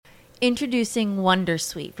Introducing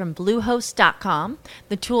Wondersuite from Bluehost.com,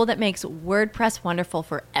 the tool that makes WordPress wonderful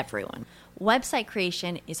for everyone. Website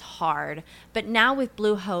creation is hard, but now with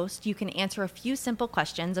Bluehost, you can answer a few simple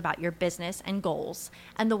questions about your business and goals,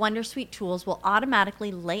 and the Wondersuite tools will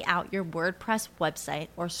automatically lay out your WordPress website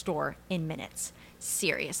or store in minutes.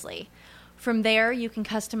 Seriously. From there, you can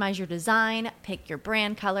customize your design, pick your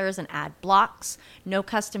brand colors, and add blocks. No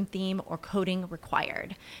custom theme or coding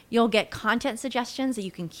required. You'll get content suggestions that you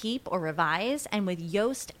can keep or revise, and with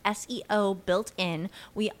Yoast SEO built in,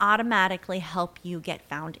 we automatically help you get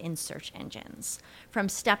found in search engines. From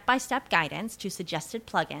step-by-step guidance to suggested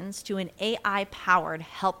plugins to an AI-powered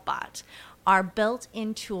help bot, our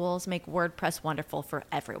built-in tools make WordPress wonderful for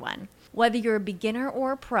everyone. Whether you're a beginner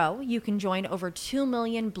or a pro, you can join over 2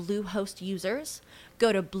 million Bluehost users.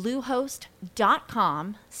 Go to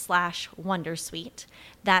bluehost.com/wondersuite.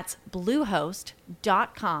 That's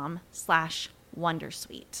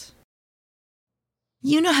bluehost.com/wondersuite.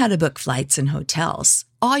 You know how to book flights and hotels.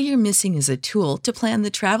 All you're missing is a tool to plan the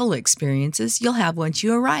travel experiences you'll have once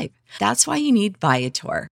you arrive. That's why you need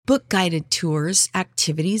Viator. Book guided tours,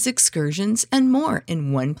 activities, excursions, and more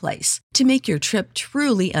in one place to make your trip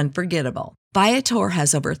truly unforgettable. Viator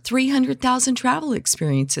has over 300,000 travel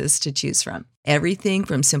experiences to choose from. Everything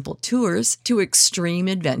from simple tours to extreme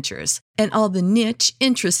adventures and all the niche,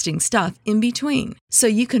 interesting stuff in between. So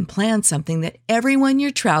you can plan something that everyone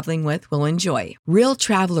you're traveling with will enjoy. Real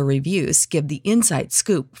traveler reviews give the inside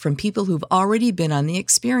scoop from people who've already been on the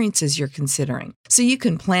experiences you're considering. So you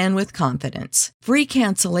can plan with confidence. Free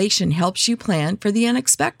cancellation helps you plan for the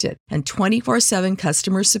unexpected. And 24/7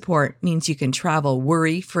 customer support means you can travel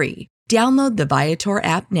worry-free. Download the Viator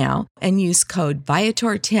app now and use code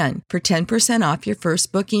Viator10 for 10% off your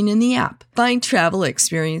first booking in the app. Find travel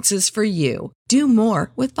experiences for you. Do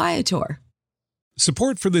more with Viator.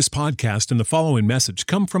 Support for this podcast and the following message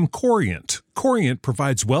come from Corient. Corient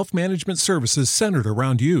provides wealth management services centered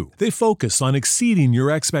around you. They focus on exceeding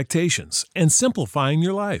your expectations and simplifying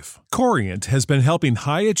your life. Corient has been helping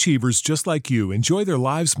high achievers just like you enjoy their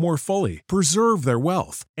lives more fully, preserve their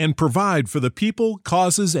wealth, and provide for the people,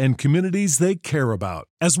 causes, and communities they care about.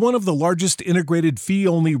 As one of the largest integrated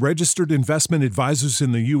fee-only registered investment advisors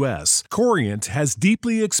in the U.S., Corient has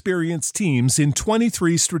deeply experienced teams in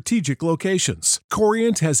 23 strategic locations.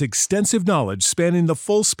 Corient has extensive knowledge spanning the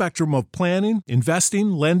full spectrum of planning,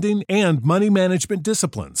 investing, lending, and money management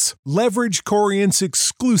disciplines. Leverage Corient's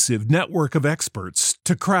exclusive network of experts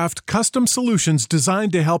to craft custom solutions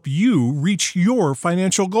designed to help you reach your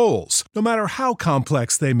financial goals, no matter how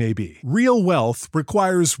complex they may be. Real wealth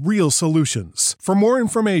requires real solutions. For more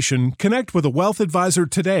information, connect with a wealth advisor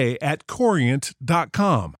today at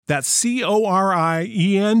Corient.com. That's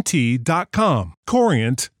Corient.com.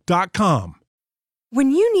 Corient.com.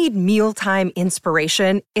 When you need mealtime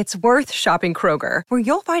inspiration, it's worth shopping Kroger, where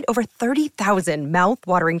you'll find over 30,000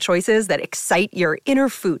 mouth-watering choices that excite your inner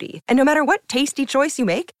foodie. And no matter what tasty choice you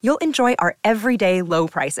make, you'll enjoy our everyday low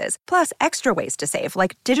prices, plus extra ways to save,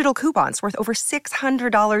 like digital coupons worth over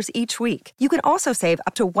 $600 each week. You can also save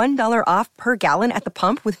up to $1 off per gallon at the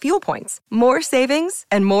pump with fuel points. More savings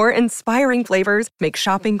and more inspiring flavors make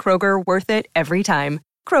shopping Kroger worth it every time.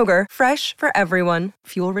 Kroger, fresh for everyone.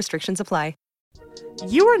 Fuel restrictions apply.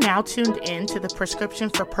 You are now tuned in to the Prescription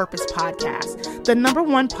for Purpose podcast, the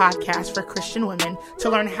 #1 podcast for Christian women to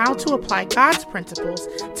learn how to apply God's principles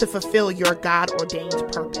to fulfill your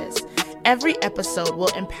God-ordained purpose. Every episode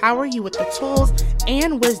will empower you with the tools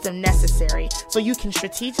and wisdom necessary so you can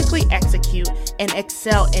strategically execute and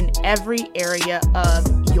excel in every area of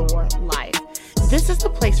your life. This is the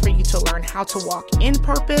place for you to learn how to walk in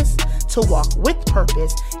purpose, to walk with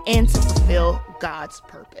purpose, and to fulfill God's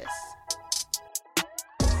purpose.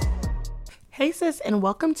 Hey sis, and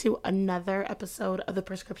welcome to another episode of the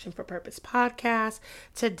Prescription for Purpose podcast.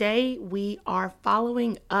 Today we are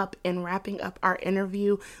following up and wrapping up our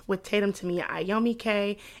interview with Tatum, Temia,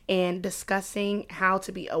 Ayomike, and discussing how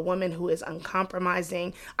to be a woman who is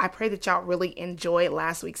uncompromising. I pray that y'all really enjoyed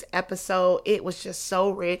last week's episode. It was just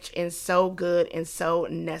so rich and so good and so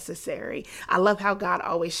necessary. I love how God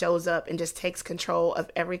always shows up and just takes control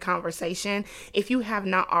of every conversation. If you have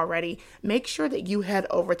not already, make sure that you head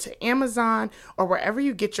over to Amazon or wherever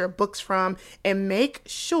you get your books from and make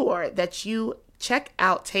sure that you check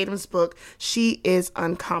out Tatum's book, She is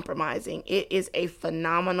Uncompromising. It is a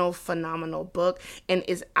phenomenal book and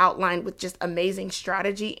is outlined with just amazing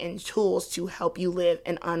strategy and tools to help you live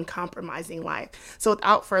an uncompromising life. So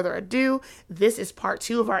without further ado, this is part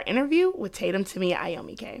 2 of our interview with Tatum, Temia,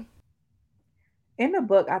 Ayomike. In the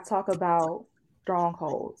book, I talk about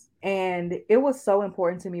strongholds. And it was so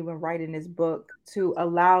important to me when writing this book to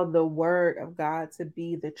allow the word of God to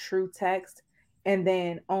be the true text and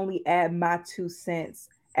then only add my 2 cents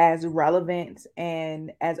as relevant and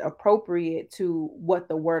as appropriate to what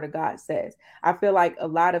the word of God says. I feel like a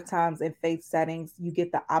lot of times in faith settings, you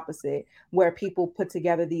get the opposite, where people put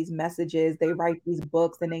together these messages, they write these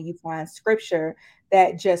books, and then you find scripture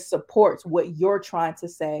that just supports what you're trying to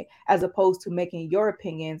say, as opposed to making your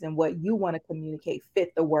opinions and what you want to communicate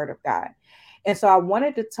fit the word of God. And so I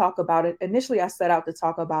wanted to talk about it. Initially, I set out to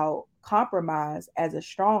talk about compromise as a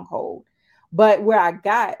stronghold, but where I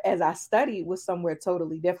got as I studied was somewhere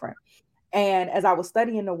totally different. And as I was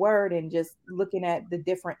studying the word and just looking at the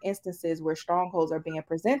different instances where strongholds are being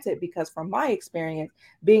presented, because from my experience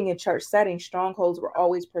being in church settings, strongholds were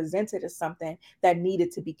always presented as something that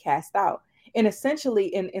needed to be cast out. And essentially,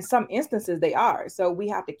 in some instances, they are. So we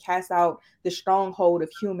have to cast out the stronghold of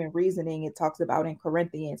human reasoning, it talks about in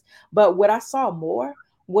Corinthians. But what I saw more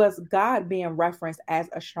was God being referenced as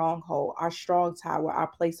a stronghold, our strong tower, our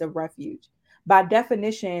place of refuge. By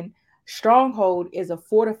definition, stronghold is a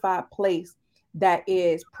fortified place that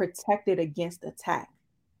is protected against attack.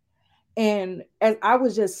 And as I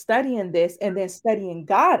was just studying this and then studying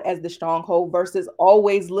God as the stronghold versus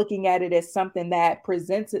always looking at it as something that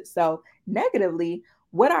presents itself negatively,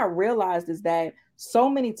 what I realized is that so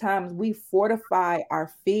many times we fortify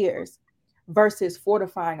our fears versus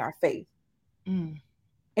fortifying our faith. Mm.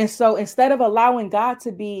 And so instead of allowing God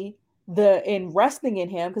to be the in resting in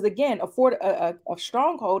him, because again, a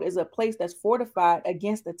stronghold is a place that's fortified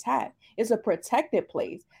against attack. It's a protected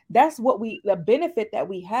place. That's what the benefit that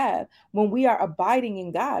we have when we are abiding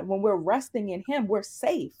in God, when we're resting in him, we're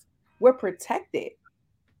safe, we're protected.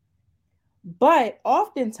 But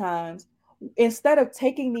oftentimes, instead of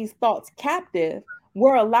taking these thoughts captive,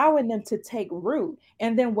 we're allowing them to take root.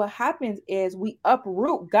 And then what happens is we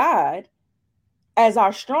uproot God as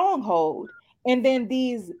our stronghold, and then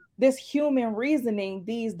this human reasoning,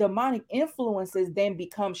 these demonic influences then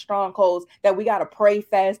become strongholds that we got to pray,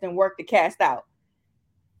 fast, and work to cast out.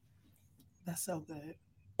 That's so good.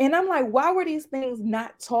 And I'm like, why were these things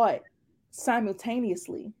not taught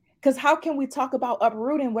simultaneously? Because how can we talk about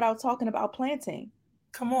uprooting without talking about planting?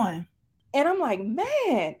 Come on. And I'm like, man,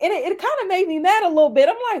 and it kind of made me mad a little bit.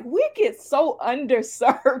 I'm like, we get so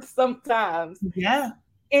underserved sometimes. Yeah.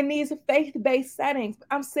 In these faith-based settings.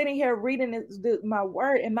 I'm sitting here reading my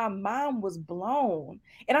word and my mind was blown.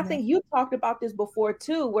 And I think you talked about this before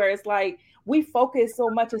too, where it's like we focus so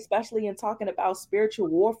much, especially in talking about spiritual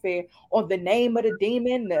warfare, on the name of the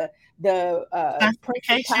demon, the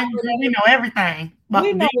we know everything.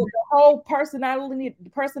 We know the whole personality,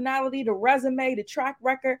 the resume, the track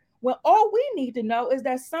record. Well, all we need to know is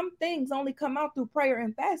that some things only come out through prayer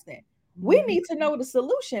and fasting. We need to know the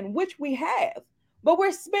solution, which we have. But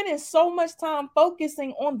we're spending so much time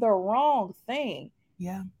focusing on the wrong thing.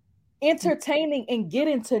 Yeah. Entertaining and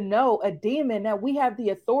getting to know a demon that we have the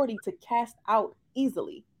authority to cast out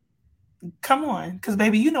easily. Come on, because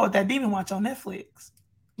baby, you know what that demon watch on Netflix.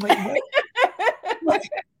 Like,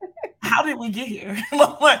 how did we get here?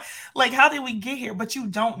 Like, how did we get here? But you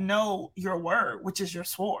don't know your word, which is your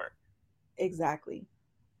sword. Exactly.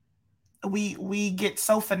 We get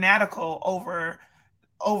so fanatical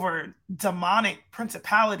over demonic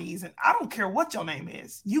principalities, and I don't care what your name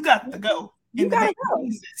is. You got to go. You got to go.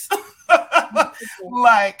 Jesus.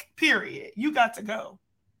 Like, period. You got to go.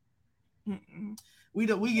 We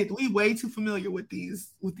way too familiar with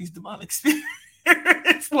these demonic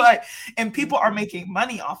spirits. Like, and people are making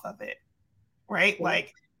money off of it, right? Yeah.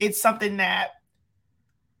 Like, it's something that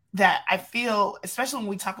I feel, especially when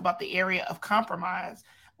we talk about the area of compromise.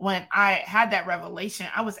 When I had that revelation,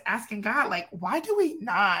 I was asking God, like, why do we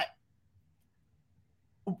not,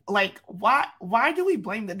 like, why do we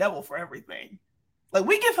blame the devil for everything? Like,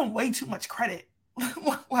 we give him way too much credit.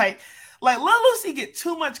 like Lil Lucy get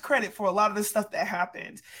too much credit for a lot of the stuff that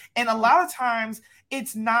happens. And a lot of times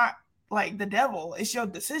it's not like the devil, it's your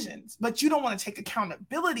decisions, but you don't want to take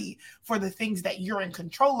accountability for the things that you're in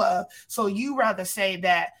control of. So you rather say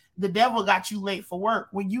that the devil got you late for work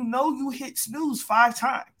when you know you hit snooze 5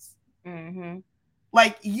 times. Mm-hmm.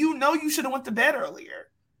 Like, you know, you should have went to bed earlier.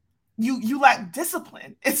 You lack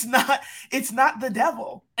discipline. It's not the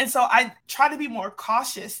devil. And so I try to be more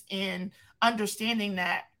cautious in understanding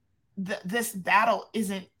that this battle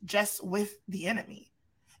isn't just with the enemy.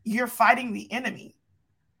 You're fighting the enemy.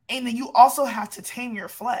 And then you also have to tame your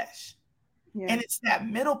flesh. Yeah. And it's that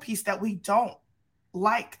middle piece that we don't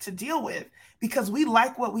like to deal with because we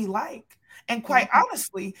like what we like. And quite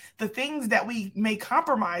honestly, the things that we may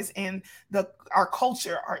compromise in our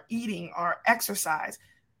culture, our eating, our exercise,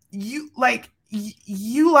 you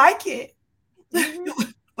you like it. Mm-hmm.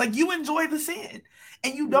 Like you enjoy the sin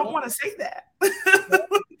and you don't want to say that.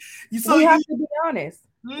 We have to be honest.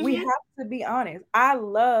 We Mhm. have to be honest. I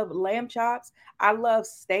love lamb chops. I love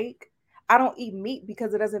steak. I don't eat meat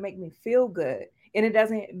because it doesn't make me feel good. And it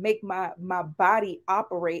doesn't make my body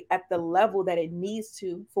operate at the level that it needs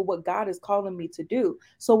to for what God is calling me to do.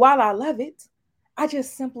 So while I love it, I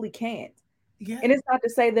just simply can't. Yeah. And it's not to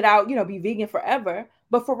say that I'll, be vegan forever,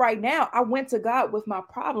 but for right now, I went to God with my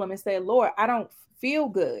problem and said, Lord, I don't feel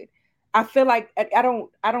good. I feel like I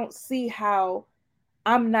don't see how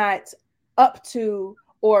I'm not up to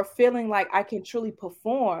or feeling like I can truly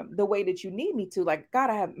perform the way that you need me to. Like,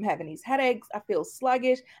 God, I'm having these headaches. I feel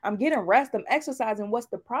sluggish. I'm getting rest. I'm exercising. What's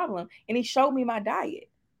the problem? And he showed me my diet.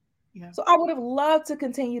 Yeah. So I would have loved to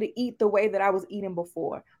continue to eat the way that I was eating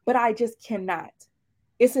before, but I just cannot.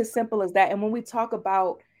 It's as simple as that. And when we talk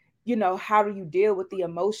about, how do you deal with the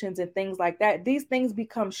emotions and things like that, these things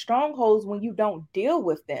become strongholds when you don't deal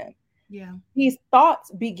with them. Yeah. These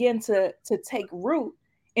thoughts begin to take root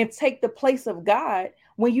and take the place of God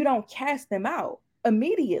when you don't cast them out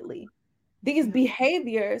immediately. These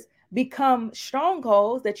behaviors become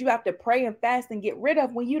strongholds that you have to pray and fast and get rid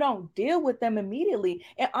of when you don't deal with them immediately.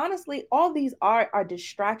 And honestly, all these are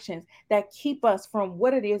distractions that keep us from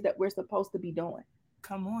what it is that we're supposed to be doing.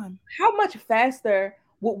 Come on. How much faster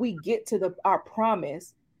would we get to our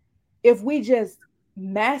promise if we just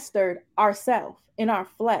mastered ourselves in our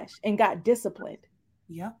flesh and got disciplined?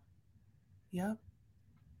 Yep. Yep.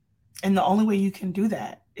 And the only way you can do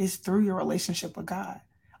that is through your relationship with God.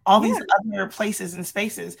 All Yeah. these other places and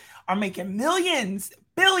spaces are making millions,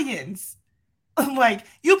 billions. Like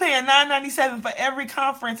you paying $9.97 for every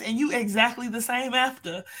conference and you exactly the same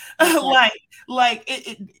after. Exactly. like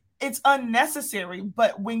it's unnecessary.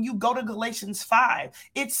 But when you go to Galatians 5,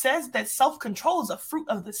 it says that self-control is a fruit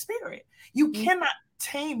of the spirit. You cannot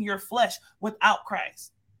tame your flesh without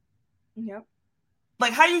Christ. Yep.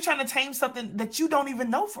 Like, how are you trying to tame something that you don't even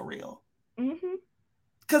know for real? Mm-hmm.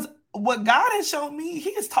 Because what God has shown me,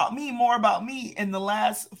 he has taught me more about me in the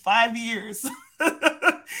last 5 years.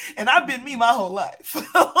 And I've been me my whole life.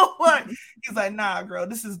 Like, he's like, nah, girl,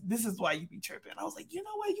 this is why you be tripping. I was like, you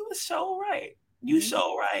know what? You was so right. You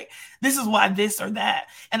so right. This is why this or that.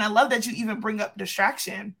 And I love that you even bring up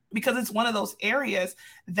distraction because it's one of those areas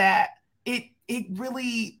that it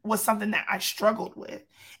really was something that I struggled with.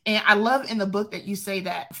 And I love in the book that you say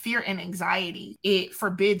that fear and anxiety, it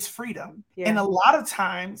forbids freedom. Yeah. And a lot of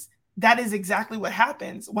times that is exactly what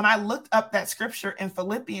happens. When I looked up that scripture in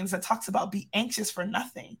Philippians that talks about be anxious for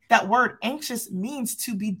nothing, that word anxious means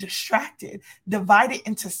to be distracted, divided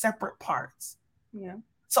into separate parts. Yeah.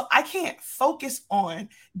 So I can't focus on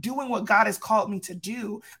doing what God has called me to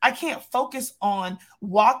do. I can't focus on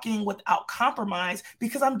walking without compromise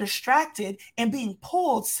because I'm distracted and being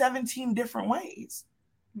pulled 17 different ways.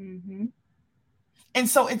 Mm-hmm. And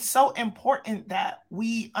so it's so important that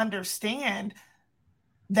we understand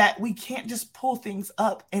that we can't just pull things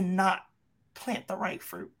up and not plant the right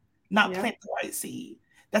fruit, not plant the right seed.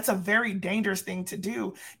 That's a very dangerous thing to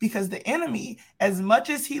do because the enemy, as much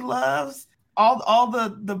as he loves all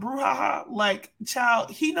the brouhaha, like,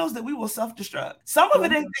 child, he knows that we will self-destruct. Some of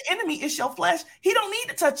it ain't the enemy, it's your flesh. He don't need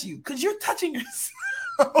to touch you because you're touching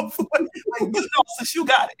yourself. Like, since you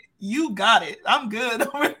got it. You got it. I'm good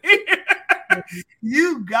over here.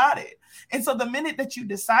 You got it. And so the minute that you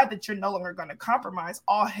decide that you're no longer going to compromise,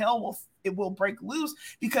 all hell will break loose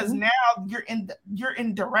because now you're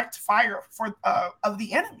in direct fire of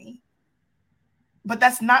the enemy. But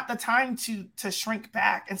that's not the time to shrink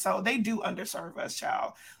back. And so they do underserve us,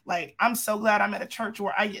 child. Like, I'm so glad I'm at a church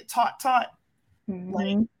where I get taught,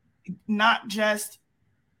 like, not just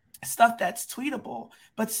stuff that's tweetable,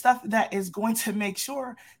 but stuff that is going to make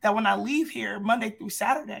sure that when I leave here Monday through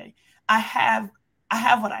Saturday, I have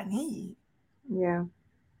what I need. Yeah.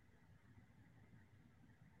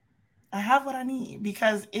 I have what I need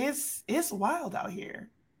because it's wild out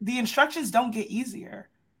here. The instructions don't get easier.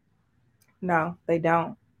 No, they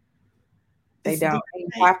don't. They It's don't. You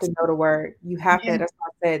have to know the word. You have to, that's why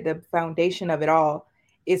I said the foundation of it all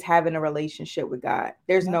is having a relationship with God.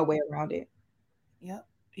 There's no way around it. Yep.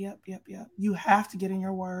 You have to get in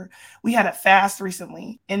your word. We had a fast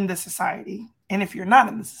recently in the society. And if you're not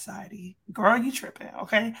in the society, girl, you tripping,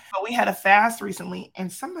 okay? But we had a fast recently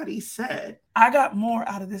and somebody said, I got more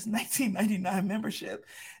out of this $19.99 membership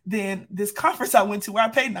than this conference I went to where I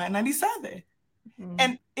paid $9.97.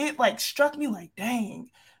 And it like struck me like,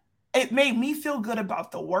 dang. It made me feel good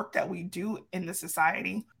about the work that we do in the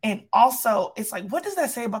society. And also, it's like, what does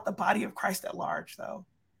that say about the body of Christ at large, though?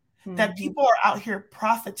 That people are out here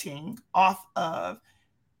profiting off of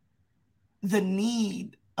the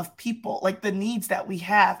need of people, like the needs that we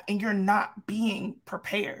have, and you're not being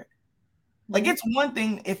prepared. Like, it's one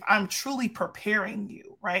thing if I'm truly preparing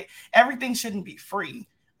you, right? Everything shouldn't be free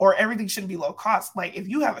or everything shouldn't be low cost. Like, if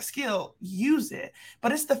you have a skill, use it.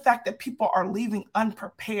 But it's the fact that people are leaving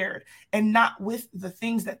unprepared and not with the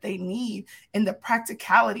things that they need and the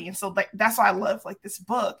practicality. And so, like, that's why I love like this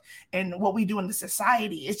book and what we do in the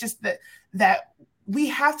society. It's just that we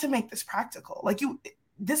have to make this practical. Like,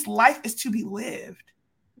 this life is to be lived.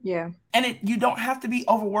 Yeah. And you don't have to be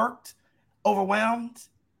overworked, overwhelmed.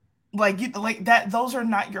 Like that, those are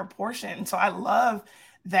not your portion. So I love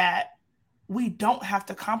that we don't have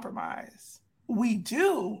to compromise. We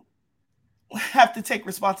do have to take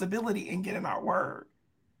responsibility and get in our word.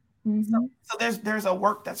 Mm-hmm. So there's a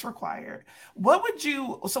work that's required. What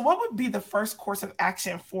would be the first course of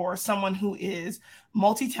action for someone who is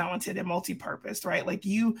multi-talented and multi-purposed, right? Like,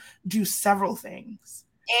 you do several things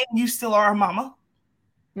and you still are a mama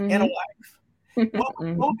and a wife. What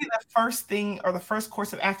would be the first thing or the first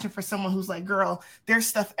course of action for someone who's like, girl, there's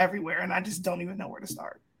stuff everywhere and I just don't even know where to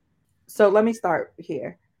start? So let me start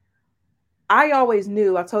here. I always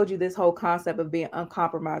knew, I told you this whole concept of being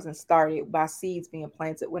uncompromising started by seeds being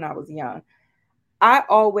planted when I was young. I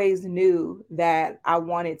always knew that I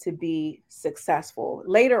wanted to be successful.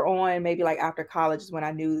 Later on, maybe like after college is when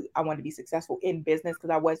I knew I wanted to be successful in business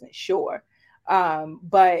because I wasn't sure.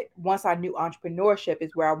 But once I knew entrepreneurship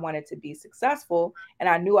is where I wanted to be successful, and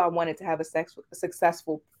I knew I wanted to have a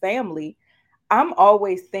successful family, I'm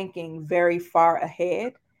always thinking very far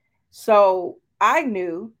ahead. So I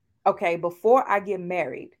knew, okay, before I get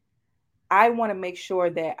married, I want to make sure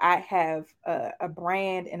that I have a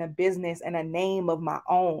brand and a business and a name of my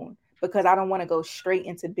own, because I don't want to go straight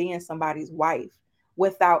into being somebody's wife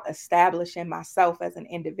without establishing myself as an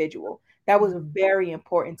individual. That was very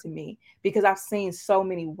important to me because I've seen so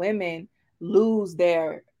many women lose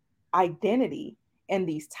their identity in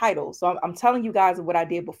these titles. So I'm telling you guys what I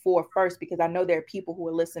did before first, because I know there are people who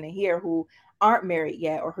are listening here who aren't married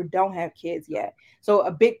yet or who don't have kids yet. So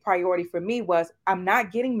a big priority for me was, I'm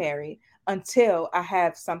not getting married until I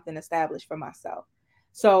have something established for myself.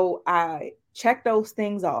 So I checked those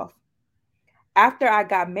things off. After I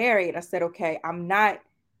got married, I said, okay, I'm not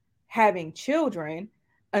having children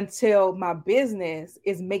until my business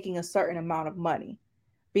is making a certain amount of money,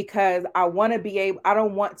 because I want to be able, I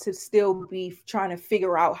don't want to still be trying to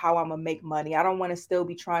figure out how I'm gonna make money. I don't want to still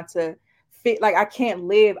be trying to fit, like I can't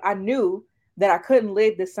live. I knew that I couldn't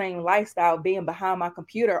live the same lifestyle being behind my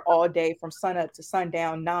computer all day from sun up to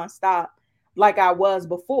sundown nonstop like I was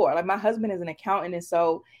before. Like, my husband is an accountant, and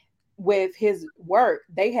so with his work,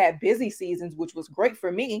 they had busy seasons, which was great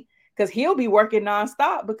for me because he'll be working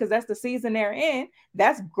nonstop because that's the season they're in.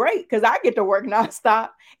 That's great because I get to work nonstop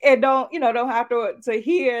and don't have to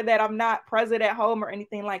hear that I'm not present at home or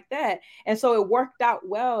anything like that. And so it worked out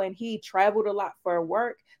well. And he traveled a lot for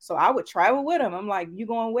work, so I would travel with him. I'm like, you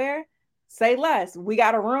going where? Say less. We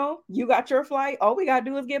got a room. You got your flight. All we got to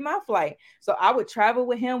do is get my flight. So I would travel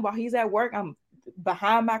with him while he's at work. I'm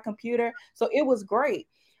behind my computer. So it was great.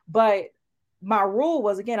 But my rule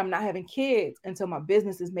was, again, I'm not having kids until my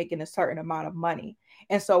business is making a certain amount of money.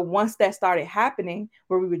 And so once that started happening,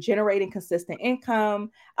 where we were generating consistent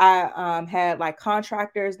income, I had like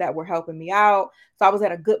contractors that were helping me out. So I was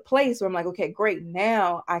at a good place where I'm like, okay, great.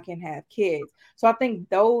 Now I can have kids. So I think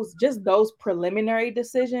those preliminary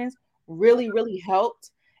decisions really, really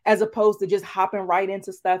helped, as opposed to just hopping right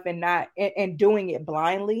into stuff and doing it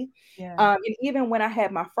blindly. Yeah. And even when I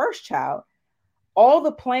had my first child, all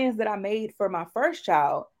the plans that I made for my first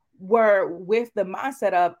child were with the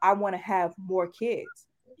mindset of, I want to have more kids.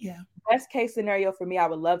 Yeah. Best case scenario for me, I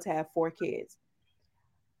would love to have 4 kids.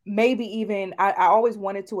 Maybe even, I always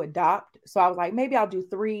wanted to adopt. So I was like, maybe I'll do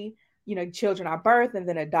 3, children I birth and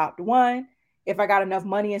then adopt 1. If I got enough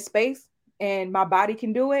money and space and my body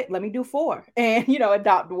can do it, let me do 4 and,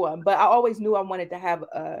 adopt 1. But I always knew I wanted to have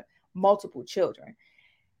multiple children.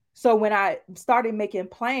 So when I started making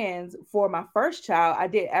plans for my first child, I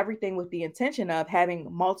did everything with the intention of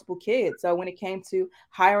having multiple kids. So when it came to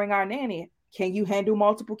hiring our nanny, can you handle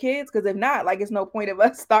multiple kids? Because if not, like, it's no point of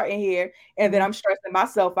us starting here and then I'm stressing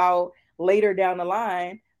myself out later down the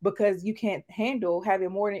line because you can't handle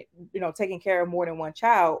having more than, taking care of more than one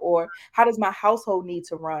child. Or how does my household need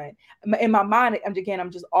to run? In my mind,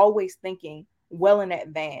 I'm just always thinking well in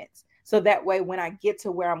advance. So that way, when I get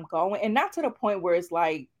to where I'm going, and not to the point where it's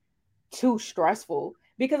like too stressful,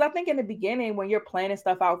 because I think in the beginning, when you're planning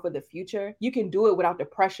stuff out for the future, you can do it without the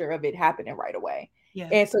pressure of it happening right away. Yeah.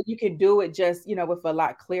 And so you can do it just, with a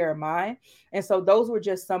lot clearer mind. And so those were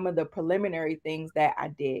just some of the preliminary things that I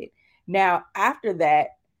did. Now, after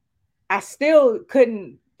that, I still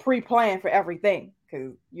couldn't pre-plan for everything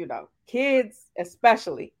because, kids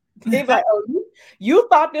especially, they're like, oh, you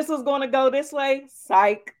thought this was going to go this way?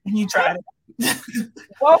 Psych. You tried it.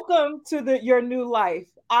 Welcome to your new life.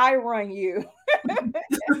 I run you.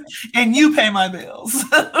 And you pay my bills.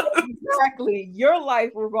 Exactly. Your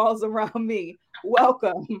life revolves around me.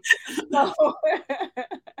 Welcome.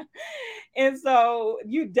 And so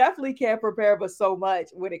you definitely can't prepare for so much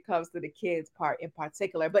when it comes to the kids part in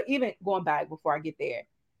particular. But even going back before I get there,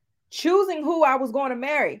 choosing who I was going to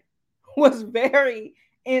marry was very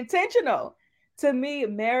intentional. To me,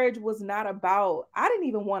 marriage was not about, I didn't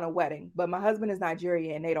even want a wedding, but my husband is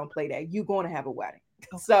Nigerian and they don't play that. You're going to have a wedding.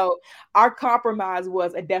 So our compromise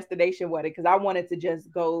was a destination wedding because I wanted to just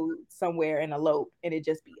go somewhere and elope and it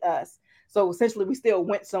just be us. So essentially we still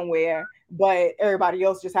went somewhere, but everybody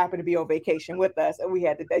else just happened to be on vacation with us. And we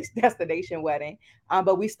had the destination wedding,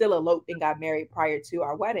 but we still eloped and got married prior to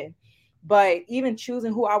our wedding. But even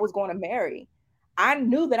choosing who I was going to marry, I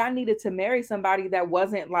knew that I needed to marry somebody that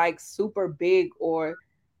wasn't like super big or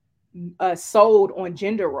sold on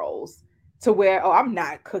gender roles to where, oh, I'm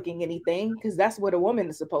not cooking anything because that's what a woman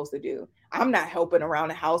is supposed to do. I'm not helping around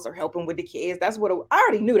the house or helping with the kids. That's what I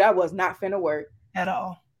already knew that was not finna work at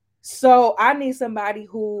all. So I need somebody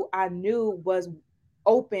who I knew was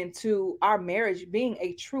open to our marriage being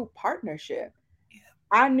a true partnership.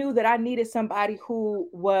 I knew that I needed somebody who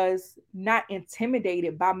was not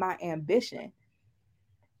intimidated by my ambition,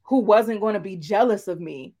 who wasn't going to be jealous of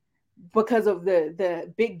me because of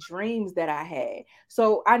the big dreams that I had.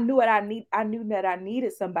 So I knew I knew that I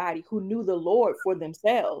needed somebody who knew the Lord for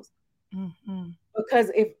themselves. Mm-hmm.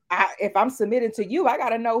 Because if I'm submitted to you, I got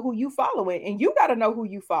to know who you following, and you got to know who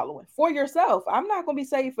you following for yourself. I'm not going to be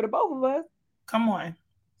saved for the both of us. Come on.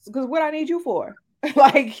 Because what I need you for,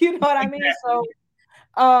 like, you know what I mean? So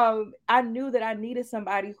I knew that I needed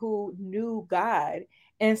somebody who knew God.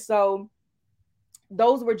 And so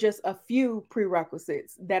those were just a few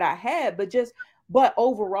prerequisites that I had, but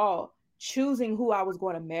overall, choosing who I was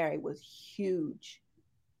going to marry was huge.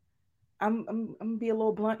 I'm gonna be a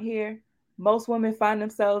little blunt here. Most women find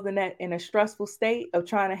themselves in a stressful state of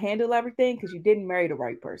trying to handle everything because you didn't marry the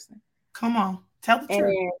right person. Come on, tell the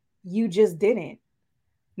truth. You just didn't.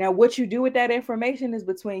 Now, what you do with that information is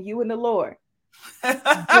between you and the Lord.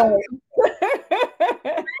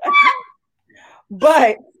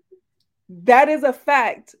 But that is a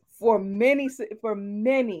fact for many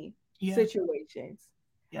situations.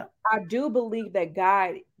 Yeah. I do believe that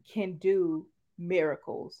God can do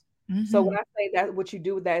miracles. Mm-hmm. So when I say that what you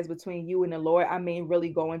do with that is between you and the Lord, I mean really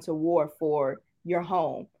going to war for your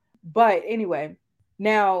home. But anyway,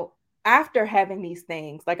 now after having these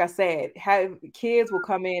things, like I said, kids will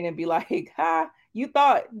come in and be like, you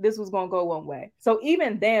thought this was going to go one way. So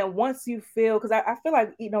even then, once you feel, because I feel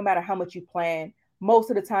like no matter how much you plan, most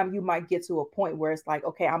of the time you might get to a point where it's like,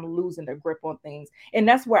 okay, I'm losing the grip on things. And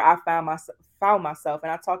that's where I found myself.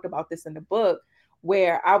 And I talked about this in the book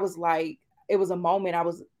where I was like, it was a moment I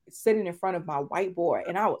was sitting in front of my whiteboard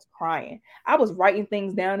and I was crying. I was writing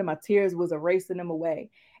things down and my tears was erasing them away.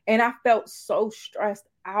 And I felt so stressed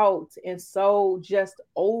out and so just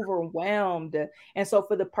overwhelmed. And so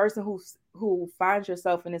for the person who finds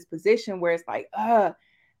yourself in this position where it's like,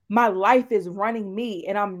 my life is running me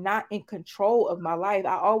and I'm not in control of my life,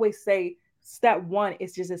 I always say step one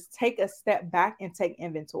is just take a step back and take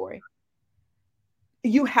inventory.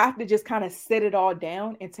 You have to just kind of sit it all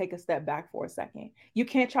down and take a step back for a second. You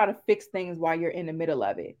can't try to fix things while you're in the middle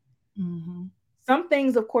of it. Mm-hmm. Some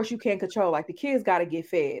things, of course, you can't control. Like the kids got to get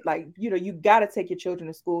fed. Like, you got to take your children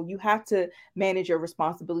to school. You have to manage your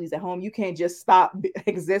responsibilities at home. You can't just stop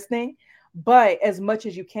existing. But as much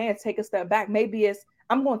as you can, take a step back. Maybe it's,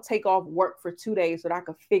 I'm going to take off work for 2 days so that I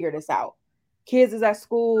can figure this out. Kids is at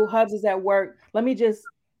school, Hubs is at work. Let me just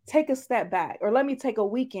take a step back, or let me take a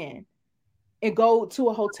weekend and go to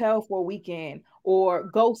a hotel for a weekend or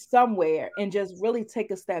go somewhere and just really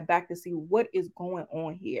take a step back to see what is going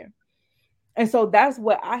on here. And so that's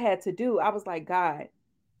what I had to do. I was like, God,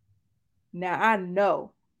 now I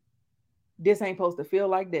know this ain't supposed to feel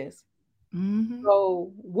like this. Mm-hmm.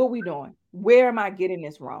 So what we doing? Where am I getting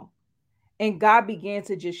this wrong? And God began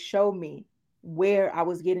to just show me where I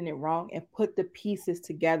was getting it wrong and put the pieces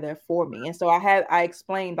together for me. And so I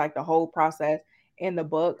explained like the whole process in the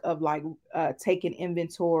book of like taking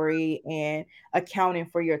inventory and accounting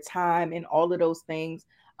for your time and all of those things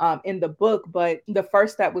in the book. But the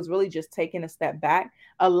first step was really just taking a step back,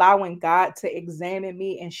 allowing God to examine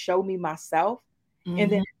me and show me myself, mm-hmm.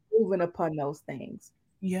 and then moving upon those things.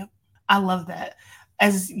 Yep. I love that.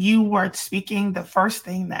 As you were speaking, the first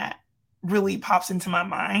thing that really pops into my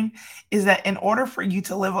mind is that in order for you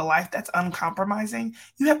to live a life that's uncompromising,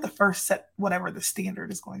 you have to first set whatever the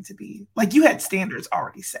standard is going to be. Like you had standards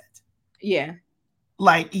already set. Yeah.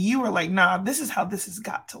 Like you were like, nah, this is how this has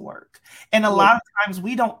got to work. And a lot of times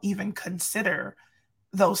we don't even consider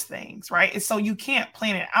those things, right? And so you can't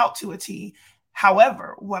plan it out to a T.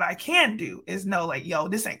 However, what I can do is know like, yo,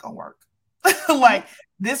 this ain't gonna work. Like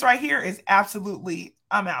this right here is absolutely,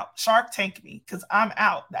 I'm out. Shark Tank me because I'm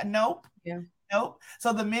out. Nope. Yeah. Nope.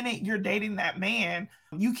 So the minute you're dating that man,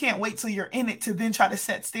 you can't wait till you're in it to then try to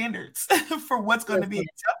set standards for what's going to be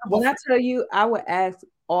acceptable. When I tell you, I would ask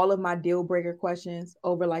all of my deal breaker questions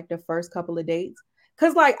over like the first couple of dates.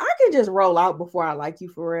 Cause like I can just roll out before I like you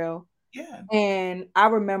for real. Yeah. And I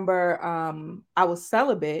remember I was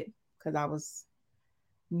celibate because I was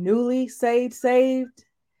newly saved.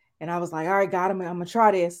 And I was like, all right, God, I'm gonna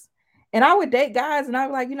try this. And I would date guys and I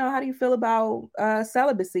was like, how do you feel about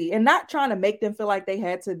celibacy? And not trying to make them feel like they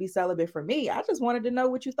had to be celibate for me. I just wanted to know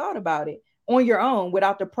what you thought about it on your own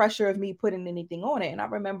without the pressure of me putting anything on it. And I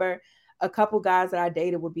remember a couple guys that I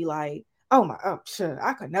dated would be like, sure,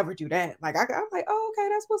 I could never do that. Like, I'm like, oh, okay,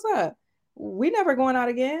 that's what's up. We never going out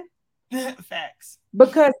again. Facts.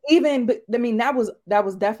 Because that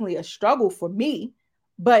was definitely a struggle for me.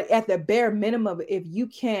 But at the bare minimum, if you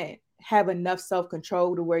can't have enough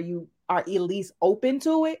self-control to where you are at least open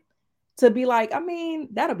to it, to be like,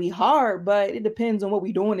 that'll be hard, but it depends on what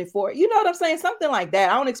we're doing it for. You know what I'm saying? Something like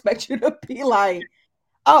that. I don't expect you to be like,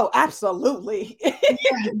 oh, absolutely.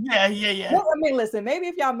 Yeah. Well, listen, maybe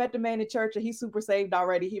if y'all met the man in church and he's super saved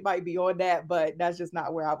already, he might be on that, but that's just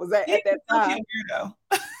not where I was at that time.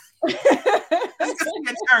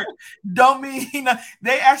 Church don't mean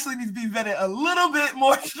they actually need to be vetted a little bit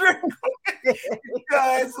more strict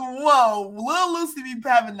because Lil Lucy be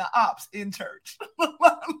having the ops in church.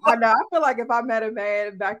 I know. I feel like if I met a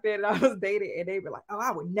man back then and I was dating and they'd be like, oh,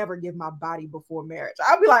 I would never give my body before marriage.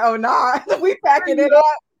 I'd be like, oh nah, we packing it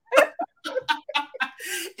up.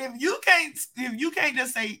 If you can't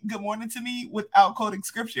just say good morning to me without quoting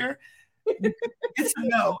scripture, it's a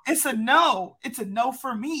no. It's a no. It's a no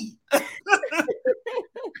for me.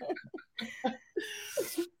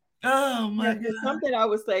 Oh my God. Something I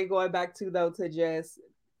would say going back to though, to just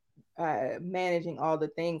managing all the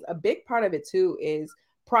things, a big part of it too is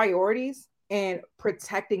priorities and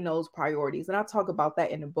protecting those priorities. And I talk about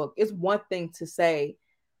that in the book. It's one thing to say,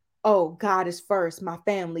 oh, God is first, my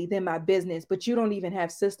family, then my business, but you don't even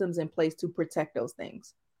have systems in place to protect those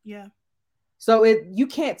things. Yeah. So you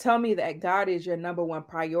can't tell me that God is your number one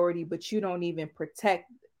priority, but you don't even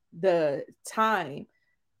protect the time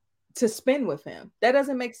to spend with him. That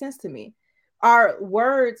doesn't make sense to me. Our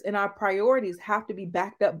words and our priorities have to be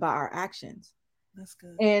backed up by our actions. That's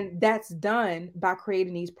good. And that's done by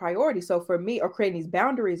creating these priorities. So for me, or creating these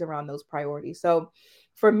boundaries around those priorities. So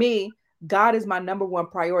for me, God is my number one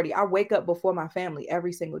priority. I wake up before my family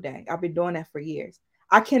every single day. I've been doing that for years.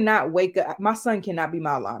 I cannot wake up. My son cannot be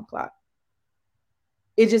my alarm clock.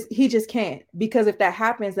 He just can't, because if that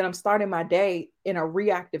happens, then I'm starting my day in a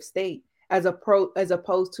reactive state as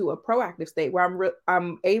opposed to a proactive state where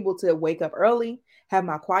I'm able to wake up early, have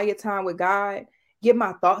my quiet time with God, get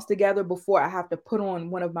my thoughts together before I have to put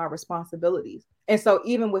on one of my responsibilities. And so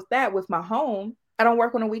even with that, with my home, I don't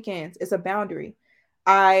work on the weekends. It's a boundary.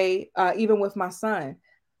 Even with my son,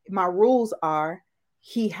 my rules are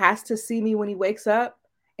he has to see me when he wakes up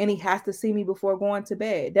and he has to see me before going to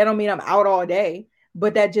bed. That don't mean I'm out all day,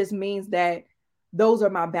 but that just means that those are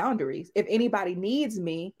my boundaries. If anybody needs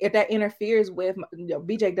me, if that interferes with,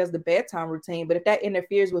 BJ does the bedtime routine, but if that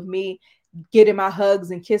interferes with me getting my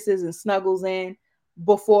hugs and kisses and snuggles in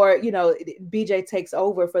before, BJ takes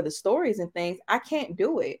over for the stories and things, I can't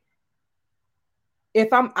do it.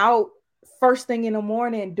 If I'm out first thing in the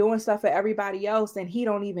morning doing stuff for everybody else and he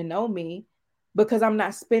don't even know me because I'm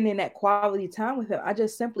not spending that quality time with him, I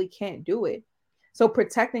just simply can't do it. So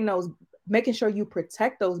making sure you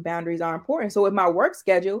protect those boundaries are important. So with my work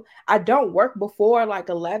schedule, I don't work before like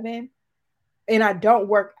 11 and I don't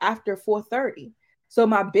work after 4:30. So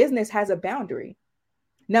my business has a boundary.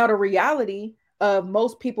 Now, the reality of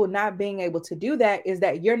most people not being able to do that is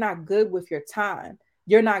that you're not good with your time.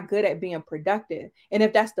 You're not good at being productive. And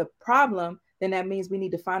if that's the problem, then that means we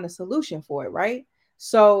need to find a solution for it, right?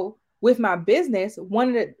 So with my business,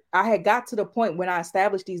 I had got to the point when I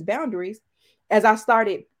established these boundaries, as I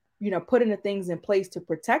started, putting the things in place to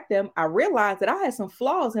protect them, I realized that I had some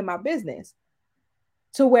flaws in my business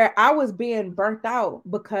to where I was being burnt out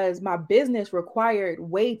because my business required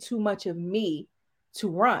way too much of me to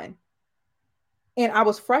run. And I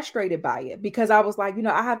was frustrated by it because I was like,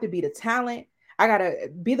 I have to be the talent. I got to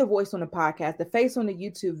be the voice on the podcast, the face on the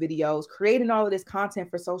YouTube videos, creating all of this content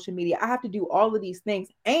for social media. I have to do all of these things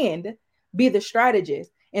and be the strategist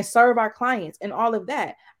and serve our clients and all of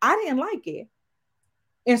that. I didn't like it.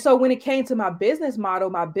 And so when it came to my business model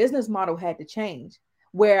had to change,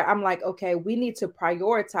 where I'm like, okay, we need to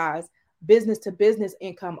prioritize business to business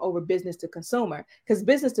income over business to consumer, because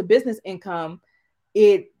business to business income,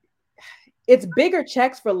 it's bigger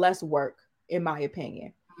checks for less work, in my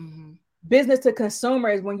opinion. Mm-hmm. Business to consumer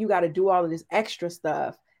is when you got to do all of this extra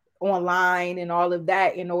stuff online and all of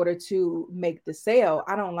that in order to make the sale.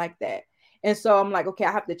 I don't like that. And so I'm like, okay,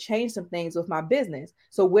 I have to change some things with my business.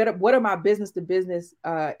 So what are my business to business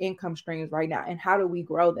income streams right now? And how do we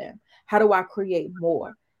grow them? How do I create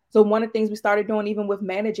more? So one of the things we started doing, even with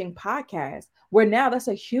managing podcasts, where now that's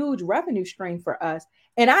a huge revenue stream for us.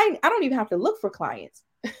 And I don't even have to look for clients.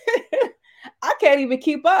 I can't even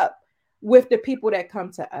keep up with the people that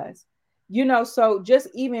come to us. So just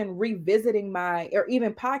even revisiting or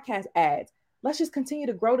even podcast ads, let's just continue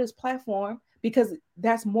to grow this platform, because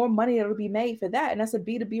that's more money that will be made for that. And that's a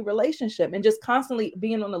B2B relationship, and just constantly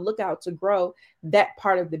being on the lookout to grow that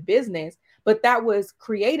part of the business. But that was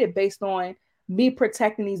created based on me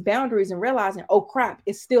protecting these boundaries and realizing, oh crap,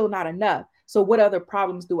 it's still not enough. So what other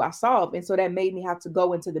problems do I solve? And so that made me have to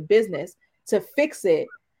go into the business to fix it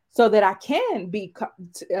so that I can be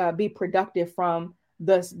productive from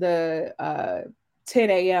the 10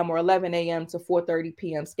 a.m. or 11 a.m. to 4:30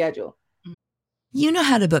 p.m. schedule. You know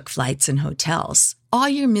how to book flights and hotels. All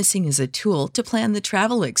you're missing is a tool to plan the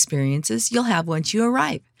travel experiences you'll have once you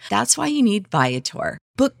arrive. That's why you need Viator.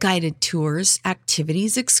 Book guided tours,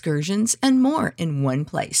 activities, excursions, and more in one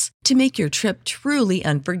place to make your trip truly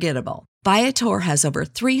unforgettable. Viator has over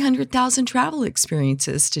 300,000 travel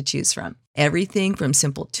experiences to choose from. Everything from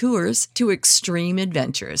simple tours to extreme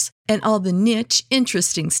adventures, and all the niche,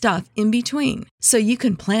 interesting stuff in between. So you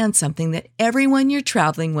can plan something that everyone you're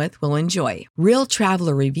traveling with will enjoy. Real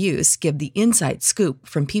traveler reviews give the inside scoop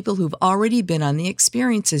from people who've already been on the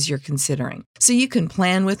experiences you're considering. So you can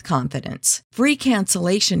plan with confidence. Free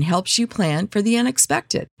cancellation helps you plan for the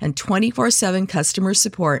unexpected. And 24/7 customer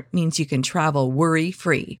support means you can travel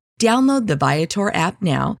worry-free. Download the Viator app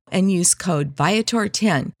now and use code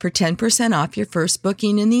Viator10 for 10% off your first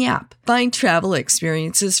booking in the app. Find travel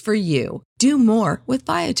experiences for you. Do more with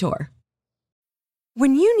Viator.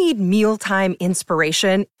 When you need mealtime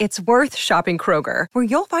inspiration, it's worth shopping Kroger, where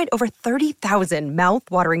you'll find over 30,000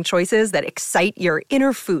 mouth-watering choices that excite your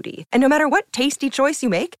inner foodie. And no matter what tasty choice you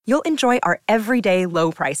make, you'll enjoy our everyday low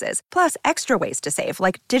prices, plus extra ways to save,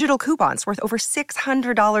 like digital coupons worth over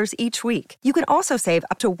 $600 each week. You can also save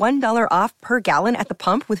up to $1 off per gallon at the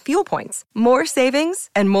pump with fuel points. More savings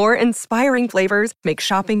and more inspiring flavors make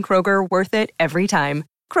shopping Kroger worth it every time.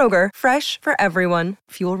 Kroger, fresh for everyone.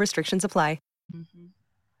 Fuel restrictions apply.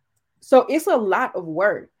 So it's a lot of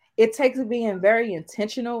work. It takes being very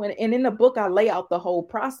intentional. And in the book, I lay out the whole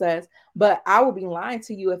process, but I would be lying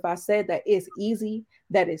to you if I said that it's easy,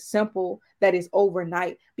 that it's simple, that it's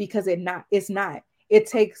overnight, because it's not. It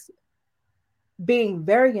takes being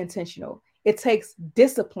very intentional. It takes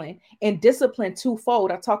discipline, and discipline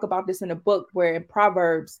twofold. I talk about this in the book, where in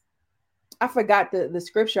Proverbs, I forgot the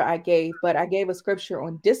scripture I gave, but I gave a scripture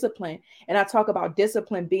on discipline, and I talk about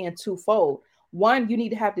discipline being twofold. One, you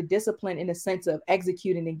need to have the discipline in the sense of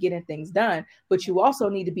executing and getting things done, but you also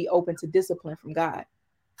need to be open to discipline from God.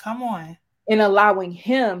 Come on. And allowing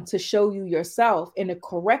him to show you yourself and to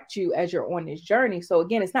correct you as you're on this journey. So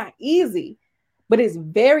again, it's not easy, but it's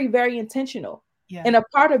very, very intentional. Yeah. And a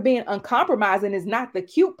part of being uncompromising is not the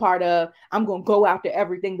cute part of, I'm going to go after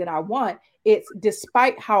everything that I want. It's,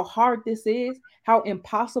 despite how hard this is, how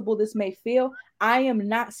impossible this may feel, I am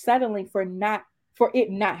not settling for it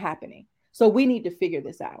not happening. So we need to figure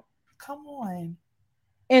this out. Come on.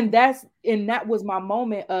 And that was my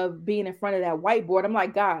moment of being in front of that whiteboard. I'm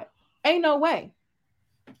like, God, ain't no way.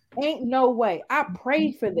 Ain't no way. I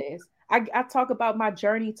prayed for this. I talk about my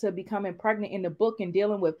journey to becoming pregnant in the book and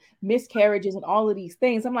dealing with miscarriages and all of these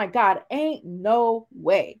things. I'm like, God, ain't no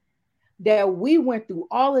way that we went through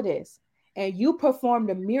all of this and you performed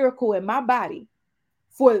a miracle in my body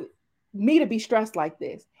for me to be stressed like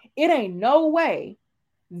this. It ain't no way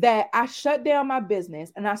that I shut down my business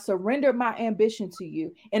and I surrendered my ambition to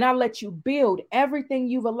you, and I let you build everything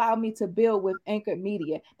you've allowed me to build with Anchored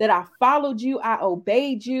Media, that I followed you, I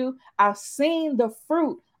obeyed you, I've seen the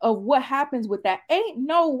fruit of what happens with that. Ain't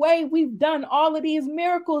no way we've done all of these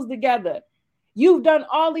miracles together. You've done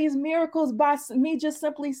all these miracles by me just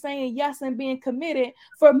simply saying yes and being committed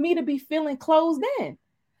for me to be feeling closed in.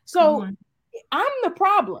 So I'm the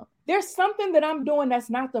problem. There's something that I'm doing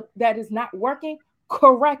that is not working.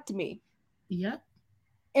 Correct me. Yep.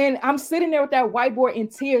 And I'm sitting there with that whiteboard in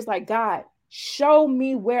tears, like, God, show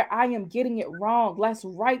me where I am getting it wrong. Let's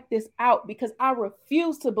write this out, because I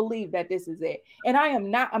refuse to believe that this is it. And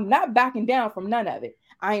I'm not backing down from none of it.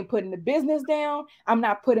 I ain't putting the business down. I'm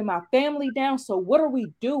not putting my family down. So what are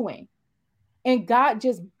we doing? And God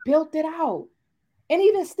just built it out. And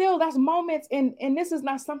even still, that's moments. And this is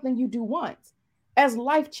not something you do once. As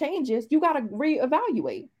life changes, you got to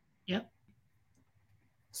reevaluate. Yep.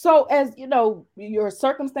 So as you know, your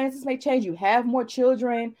circumstances may change. You have more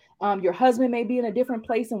children. Your husband may be in a different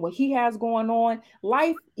place than what he has going on.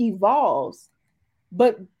 Life evolves,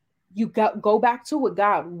 but you go back to it.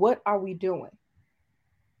 God, what are we doing?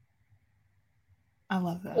 I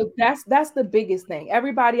love that. So that's the biggest thing.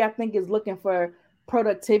 Everybody, I think, is looking for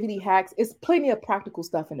productivity hacks. It's plenty of practical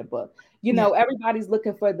stuff in the book. You know, everybody's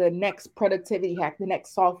looking for the next productivity hack, the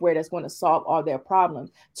next software that's going to solve all their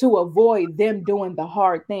problems, to avoid them doing the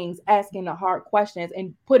hard things, asking the hard questions,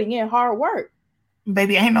 and putting in hard work.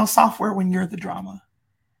 Baby, ain't no software when you're the drama.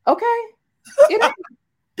 Okay. It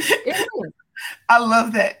is. It is. I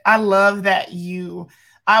love that.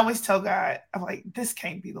 I always tell God, I'm like, this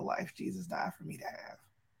can't be the life Jesus died for me to have.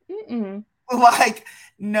 Mm-mm. Like,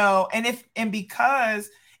 no. And because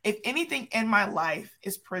if anything in my life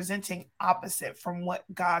is presenting opposite from what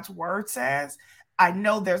God's word says, I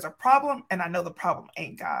know there's a problem, and I know the problem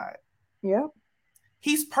ain't God. Yeah.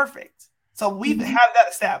 He's perfect. So we have that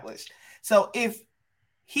established. So if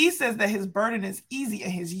he says that his burden is easy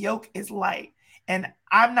and his yoke is light, and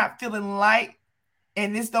I'm not feeling light,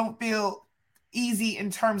 and this don't feel easy in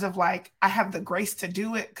terms of like, I have the grace to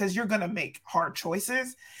do it, because you're going to make hard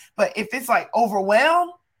choices. But if it's like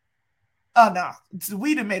overwhelmed, oh no,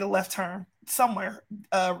 we'd have made a left turn somewhere.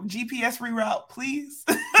 GPS reroute, please,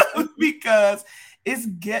 because it's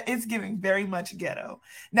giving very much ghetto.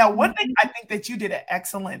 Now, one thing I think that you did an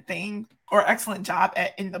excellent job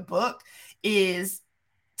at in the book is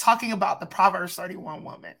talking about the Proverbs 31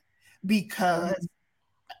 woman, because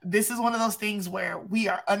this is one of those things where we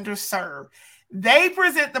are underserved. They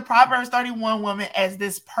present the Proverbs 31 woman as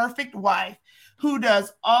this perfect wife who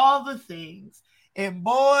does all the things. And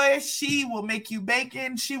boy, she will make you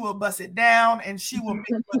bacon, she will bust it down, and she will make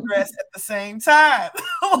you a dress at the same time.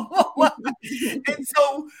 And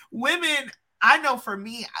so women, I know for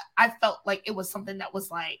me, I felt like it was something that was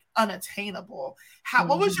like unattainable.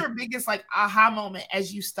 What was your biggest like aha moment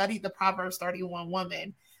as you studied the Proverbs 31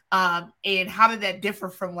 woman? And how did that differ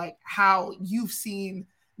from like how you've seen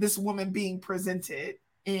this woman being presented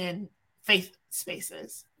in faith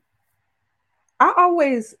spaces? I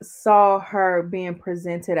always saw her being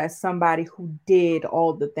presented as somebody who did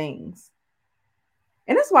all the things.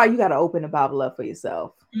 And that's why you got to open the Bible up for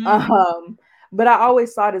yourself. But I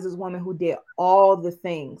always saw it as this woman who did all the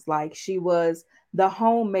things. Like, she was the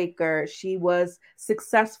homemaker. She was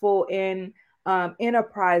successful in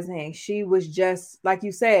enterprising. She was just, like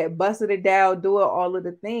you said, busted it down, doing all of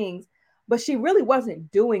the things. But she really wasn't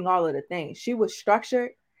doing all of the things. She was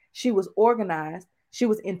structured. She was organized. She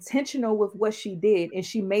was intentional with what she did. And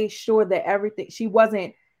she made sure that everything, she was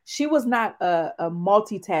not a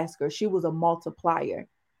multitasker. She was a multiplier.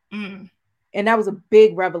 And that was a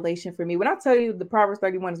big revelation for me. When I tell you the Proverbs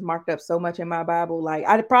 31 is marked up so much in my Bible, like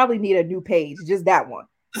I probably need a new page, just that one.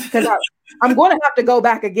 Because I'm going to have to go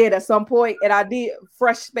back again at some point, and I need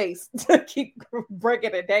fresh space to keep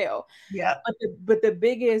breaking it down. Yeah. But the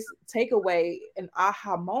biggest takeaway and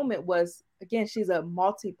aha moment was, again, she's a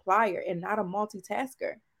multiplier and not a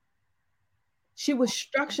multitasker. She was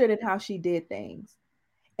structured in how she did things.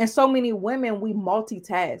 And so many women, we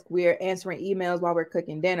multitask. We're answering emails while we're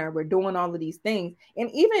cooking dinner. We're doing all of these things. And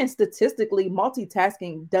even statistically,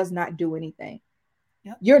 multitasking does not do anything.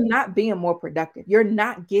 Yep. You're not being more productive. You're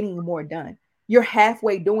not getting more done. You're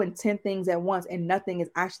halfway doing 10 things at once, and nothing is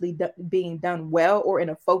actually being done well or in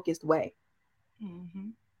a focused way.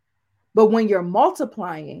 But when you're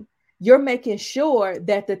multiplying, you're making sure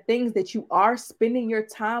that the things that you are spending your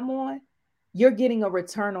time on, you're getting a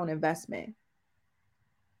return on investment.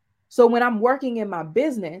 So when I'm working in my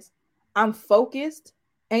business, I'm focused,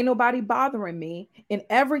 ain't nobody bothering me, and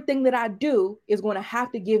everything that I do is going to have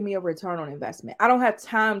to give me a return on investment. I don't have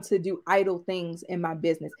time to do idle things in my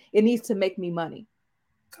business. It needs to make me money.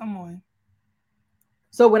 Come on.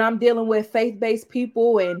 So when I'm dealing with faith-based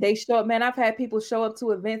people and they show up, man, I've had people show up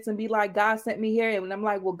to events and be like, God sent me here. And I'm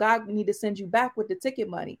like, well, God need to send you back with the ticket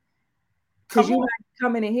money, because you're not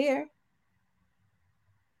coming in here.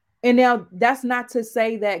 And now that's not to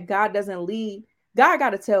say that God doesn't lead. God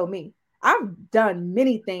got to tell me. I've done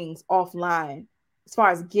many things offline as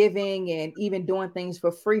far as giving and even doing things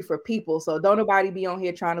for free for people. So don't nobody be on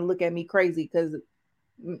here trying to look at me crazy, because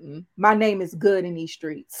My name is good in these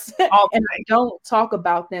streets. Okay. And I don't talk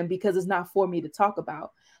about them because it's not for me to talk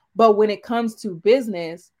about. But when it comes to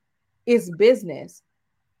business, it's business.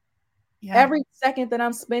 Yeah. Every second that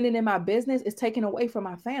I'm spending in my business is taken away from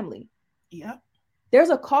my family. Yeah. There's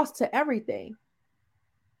a cost to everything.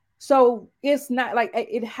 So it's not like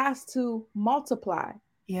it has to multiply.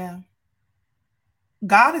 Yeah.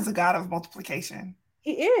 God is a God of multiplication.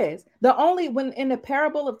 He is. When in the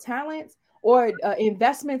parable of talents, or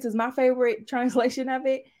investments is my favorite translation of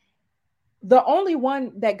it, the only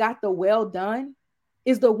one that got the well done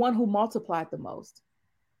is the one who multiplied the most.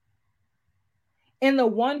 And the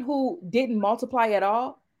one who didn't multiply at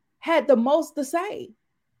all had the most to say.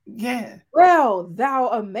 Yeah. Well, thou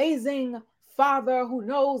amazing Father who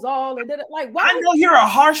knows all, and like, why? I know you're a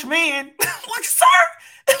harsh man. Like, sir,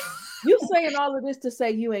 you saying all of this to say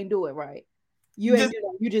you ain't do it right. You ain't do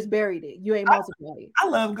that. You just buried it. You ain't multiplied it. I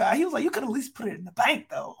love God. He was like, you could at least put it in the bank,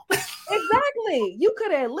 though. Exactly. You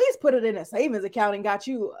could at least put it in a savings account and got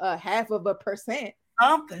you 0.5%.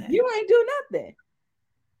 Something. You ain't do nothing.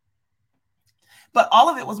 But all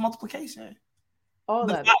of it was multiplication. All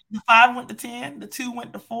the of it. The 5 went to 10, the 2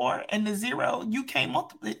 went to 4, and the 0, you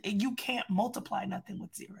can't multiply nothing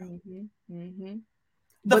with 0.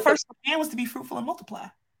 The first command was to be fruitful and multiply.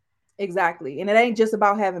 Exactly. And it ain't just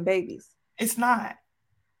about having babies. It's not.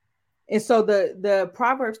 And so the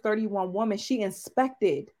Proverbs 31 woman, she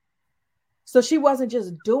inspected. So she wasn't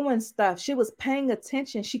just doing stuff. She was paying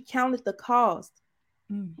attention. She counted the cost.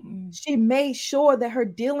 She made sure that her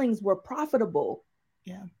dealings were profitable.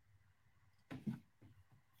 Yeah.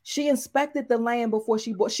 She inspected the land before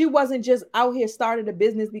she bought. She wasn't just out here started a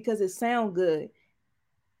business because it sounded good.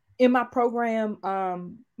 In my program,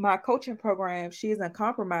 my coaching program, She's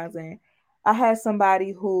Uncompromising, I had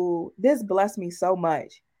somebody who, this blessed me so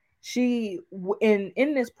much. In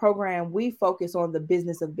this program, we focus on the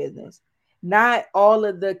business of business, not all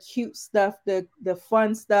of the cute stuff, the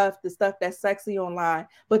fun stuff, the stuff that's sexy online,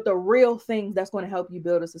 but the real things that's going to help you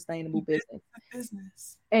build a sustainable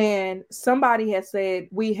business. And somebody had said,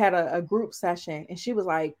 we had a group session, and she was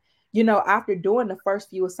like, after doing the first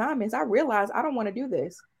few assignments, I realized I don't want to do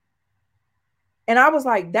this. And I was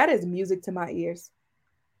like, that is music to my ears.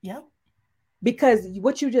 Yep. Because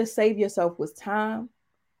what you just saved yourself was time,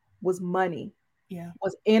 was money,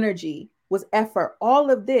 was energy, was effort.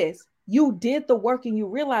 All of this, you did the work and you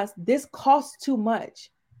realized this costs too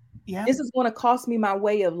much. Yeah. This is going to cost me my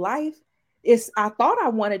way of life. I thought I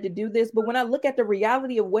wanted to do this, but when I look at the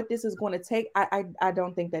reality of what this is going to take, I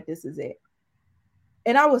don't think that this is it.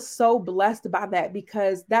 And I was so blessed by that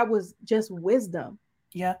because that was just wisdom.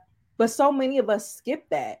 Yeah. But so many of us skip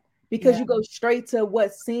that because you go straight to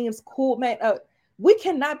what seems cool. Man, we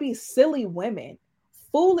cannot be silly women,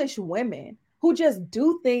 foolish women who just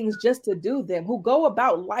do things just to do them, who go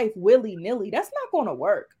about life willy-nilly. That's not going to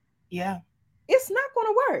work. Yeah. It's not going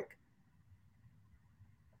to work.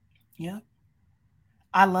 Yeah.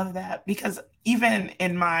 I love that because even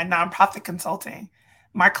in my nonprofit consulting,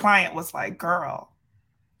 my client was like, girl,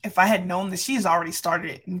 if I had known this, she's already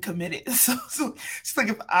started it and committed. So she's like,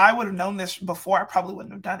 if I would have known this before, I probably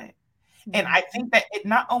wouldn't have done it. Mm-hmm. And I think that it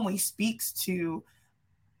not only speaks to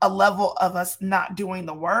a level of us not doing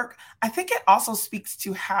the work, I think it also speaks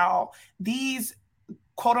to how these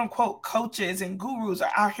quote unquote coaches and gurus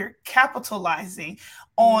are out here capitalizing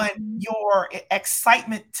on your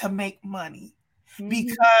excitement to make money.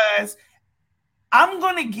 Because I'm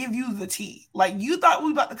going to give you the tea. Like, you thought we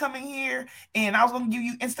were about to come in here and I was going to give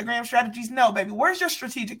you Instagram strategies. No, baby, where's your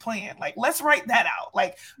strategic plan? Like, let's write that out.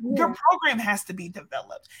 Like, your program has to be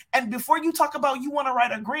developed. And before you talk about you want to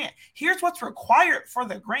write a grant, here's what's required for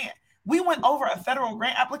the grant. We went over a federal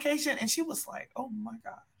grant application and she was like, oh my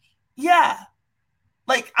gosh. Yeah.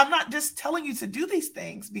 Like, I'm not just telling you to do these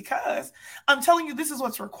things because I'm telling you this is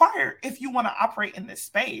what's required if you want to operate in this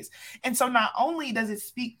space. And so not only does it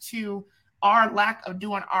speak to our lack of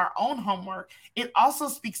doing our own homework, it also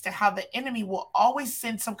speaks to how the enemy will always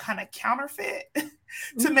send some kind of counterfeit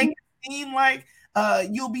to make it seem like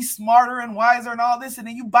you'll be smarter and wiser and all this, and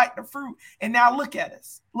then you bite the fruit, and now look at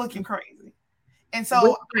us looking crazy. And so I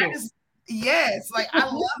love that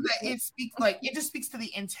it just speaks to the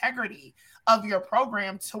integrity of your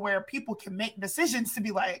program to where people can make decisions to be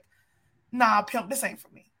like, nah, pimp, this ain't for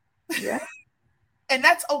me. Yeah. And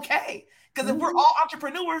that's okay. Because if we're all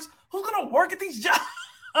entrepreneurs, who's going to work at these jobs?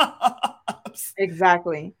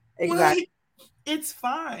 Exactly. Like, it's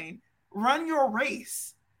fine. Run your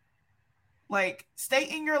race. Like, stay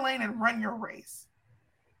in your lane and run your race.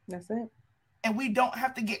 That's it. And we don't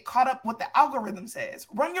have to get caught up what the algorithm says.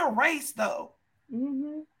 Run your race, though.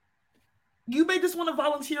 You may just want to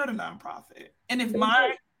volunteer at a nonprofit. And if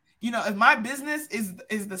my business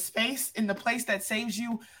is the space in the place that saves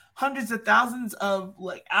you hundreds of thousands of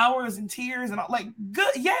like hours and tears and all, like,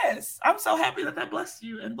 good, yes, I'm so happy that blessed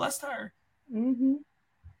you and blessed her.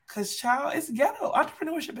 Because child, it's ghetto.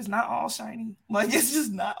 Entrepreneurship is not all shiny. Like, it's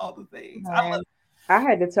just not all the things. I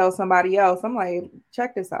had to tell somebody else. I'm like,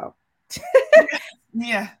 check this out.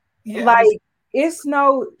 Yeah. Like, it's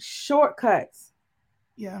no shortcuts.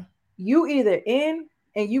 Yeah. You either in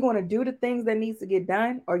and you're going to do the things that needs to get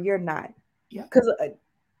done, or you're not. Yeah. Because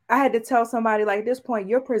I had to tell somebody, like, at this point,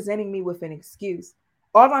 you're presenting me with an excuse.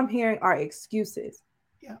 All I'm hearing are excuses.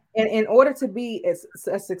 Yeah. And in order to be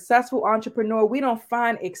a successful entrepreneur, we don't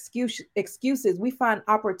find excuses. We find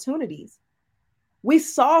opportunities. We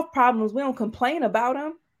solve problems. We don't complain about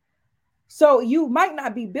them. So you might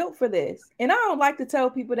not be built for this. And I don't like to tell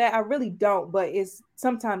people that. I really don't. But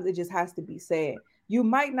sometimes it just has to be said. You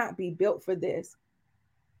might not be built for this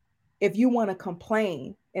if you want to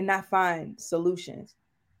complain and not find solutions.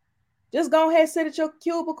 Just go ahead, sit at your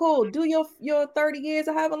cubicle, do your 30 years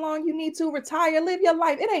or however long you need to, retire, live your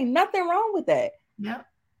life. It ain't nothing wrong with that. Yep.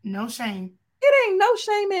 No shame. It ain't no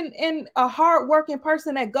shame in a hardworking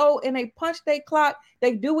person that go and they punch their clock,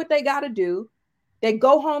 they do what they got to do. They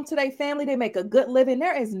go home to their family, they make a good living.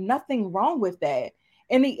 There is nothing wrong with that.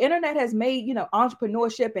 And the internet has made,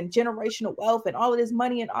 entrepreneurship and generational wealth and all of this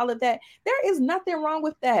money and all of that. There is nothing wrong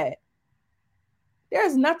with that.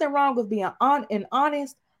 There's nothing wrong with being an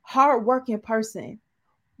honest, hardworking person.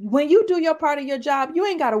 When you do your part of your job, you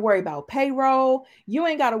ain't got to worry about payroll. You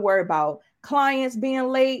ain't got to worry about clients being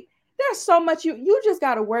late. There's so much you just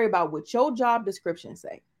got to worry about what your job description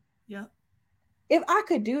say. Yeah. If I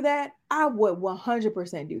could do that, I would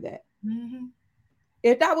 100% do that. Mm-hmm.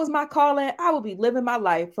 If that was my calling, I would be living my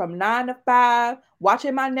life from 9 to 5,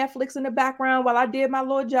 watching my Netflix in the background while I did my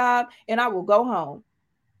little job, and I will go home.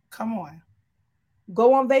 Come on.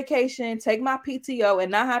 Go on vacation, take my PTO,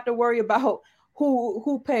 and not have to worry about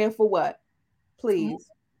who paying for what. Please.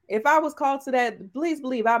 If I was called to that, please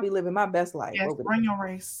believe I'll be living my best life. Yes, run your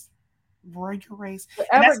race. Run your race.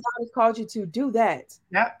 Whatever God has called you to, do that.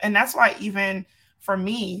 Yeah, and that's why even for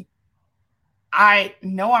me, I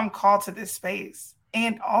know I'm called to this space.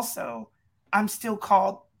 And also, I'm still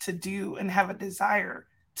called to do and have a desire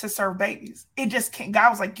to serve babies. It just can't.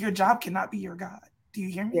 God was like, your job cannot be your God. Do you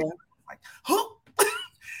hear me? Yeah. Like, who?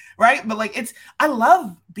 Right? But like, I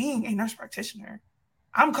love being a nurse practitioner.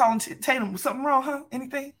 I'm calling Tatum. Something wrong, huh?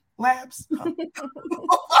 Anything? Labs? Huh?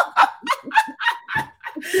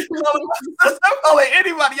 I'm calling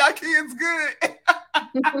anybody. Y'all kids good.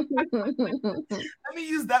 Let me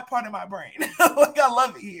use that part of my brain. Like, I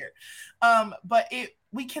love it here. But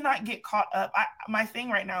we cannot get caught up. My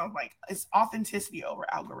thing right now is like, it's authenticity over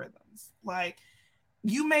algorithms. Like,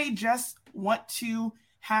 you may just want to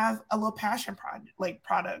have a little passion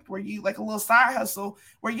product where you like a little side hustle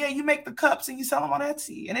where you make the cups and you sell them on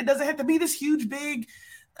Etsy, and it doesn't have to be this huge big.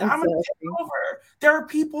 Exactly. I'm gonna take over. There are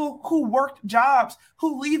people who worked jobs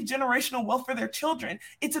who leave generational wealth for their children.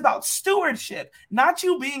 It's about stewardship, not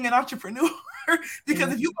you being an entrepreneur.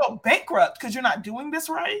 Because if you go bankrupt because you're not doing this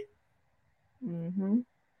right,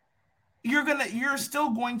 you're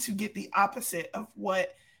still going to get the opposite of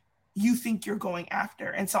what you think you're going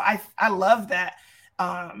after. And so I love that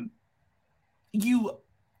you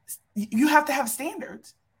have to have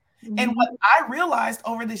standards. And what I realized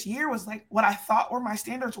over this year was like what I thought were my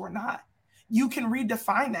standards were not. You can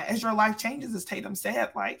redefine that as your life changes, as Tatum said.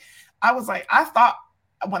 Like, I thought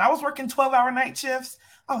when I was working 12-hour night shifts,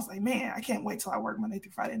 I was like, man, I can't wait till I work Monday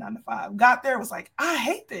through Friday, 9 to 5. Got there, was like, I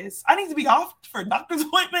hate this. I need to be off for doctor's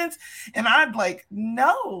appointments. And I'd like,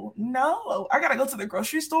 no, I got to go to the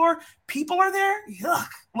grocery store. People are there. Yuck.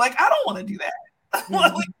 Like, I don't want to do that.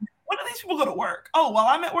 Like, when are these people go to work? Oh, well,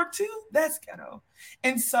 I'm at work too? That's ghetto.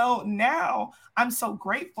 And so now I'm so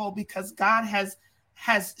grateful because God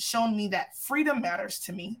has shown me that freedom matters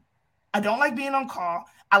to me. I don't like being on call.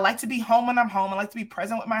 I like to be home when I'm home. I like to be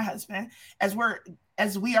present with my husband as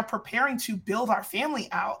we are preparing to build our family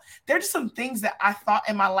out. There are just some things that I thought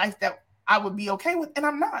in my life that I would be okay with, and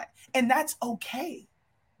I'm not. And that's okay.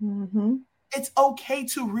 It's okay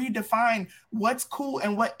to redefine what's cool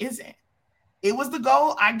and what isn't. It was the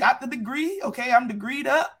goal. I got the degree. Okay, I'm degreed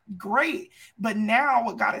up. Great. But now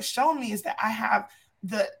what God has shown me is that I have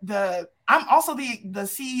I'm also the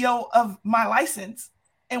CEO of my license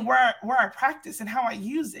and where I practice and how I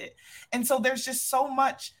use it. And so there's so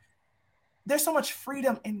much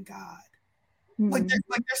freedom in God. Like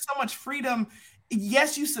there's so much freedom.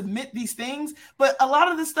 Yes, you submit these things, but a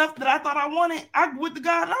lot of the stuff that I thought I wanted, I went to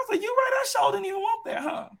God and I was like, you're right, I sure didn't even want that,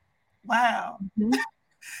 huh? Wow.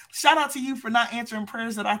 Shout out to you for not answering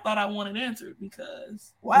prayers that I thought I wanted answered,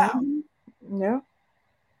 because wow. Yeah.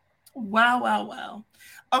 Wow.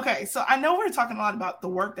 Okay, so I know we're talking a lot about the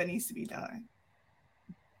work that needs to be done.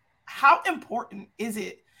 How important is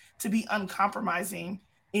it to be uncompromising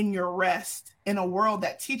in your rest in a world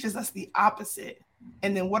that teaches us the opposite?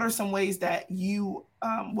 And then what are some ways that you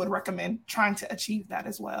would recommend trying to achieve that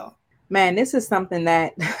as well? Man, this is something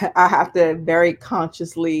that I have to very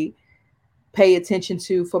consciously pay attention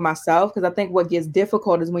to for myself, because I think what gets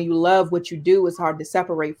difficult is when you love what you do, it's hard to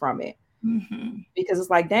separate from it. Mm-hmm. Because it's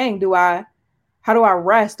like, dang, how do I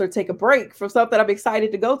rest or take a break from something I'm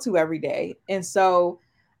excited to go to every day? And so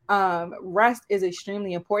rest is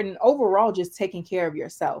extremely important. Overall, just taking care of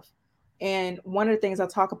yourself. And one of the things I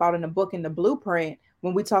talk about in the book, in the blueprint,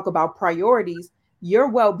 when we talk about priorities, your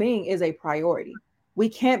well-being is a priority. We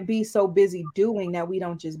can't be so busy doing that we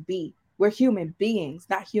don't just be. We're human beings,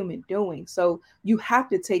 not human doing. So you have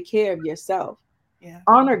to take care of yourself. Yeah.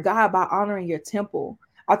 Honor God by honoring your temple.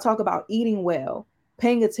 I talk about eating well,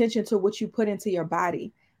 paying attention to what you put into your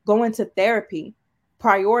body, going to therapy,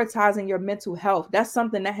 prioritizing your mental health. That's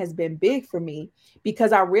something that has been big for me,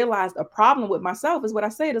 because I realized a problem with myself is what I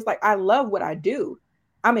said. It's like, I love what I do.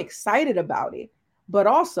 I'm excited about it. But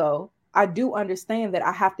also, I do understand that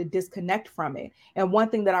I have to disconnect from it. And one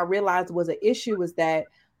thing that I realized was an issue is that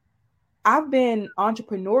I've been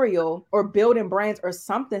entrepreneurial or building brands or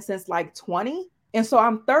something since like 20. And so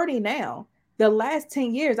I'm 30 now. The last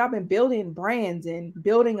 10 years, I've been building brands and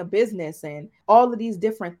building a business and all of these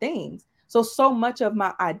different things. So much of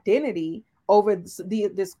my identity over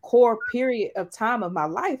this core period of time of my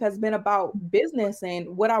life has been about business and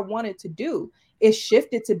what I wanted to do. It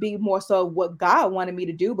shifted to be more so what God wanted me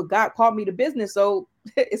to do, but God called me to business. So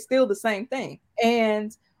it's still the same thing.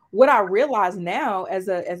 And what I realize now as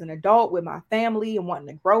an adult with my family and wanting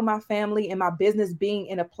to grow my family and my business being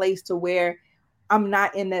in a place to where I'm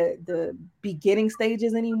not in the beginning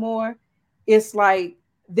stages anymore, it's like,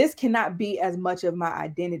 this cannot be as much of my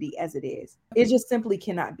identity as it is. It just simply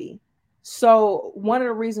cannot be. So one of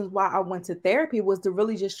the reasons why I went to therapy was to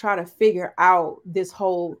really just try to figure out this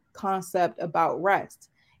whole concept about rest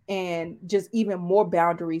and just even more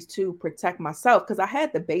boundaries to protect myself. Because I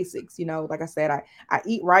had the basics, like I said, I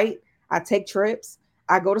eat right, I take trips,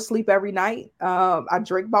 I go to sleep every night, I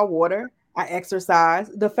drink my water, I exercise.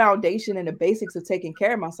 The foundation and the basics of taking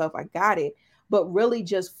care of myself, I got it. But really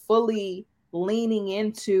just fully leaning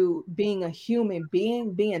into being a human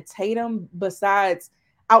being, being Tatum, besides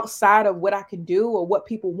outside of what I can do or what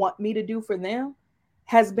people want me to do for them,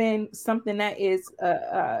 has been something that is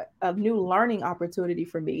a new learning opportunity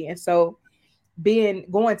for me. And so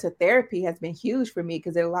going to therapy has been huge for me,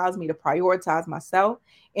 because it allows me to prioritize myself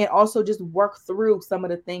and also just work through some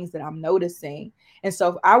of the things that I'm noticing. And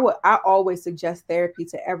so I always suggest therapy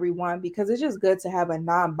to everyone, because it's just good to have a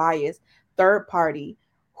non-biased third party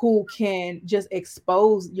who can just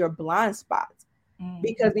expose your blind spots.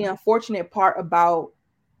 Because the unfortunate part about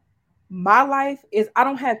my life is I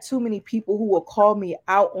don't have too many people who will call me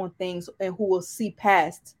out on things and who will see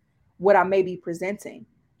past what I may be presenting.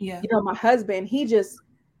 Yeah. My husband, he just,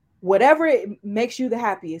 whatever it makes you the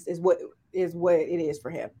happiest is what it is for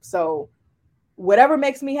him. So whatever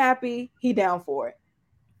makes me happy, he down for it.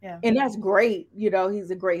 Yeah. And that's great.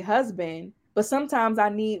 He's a great husband, but sometimes I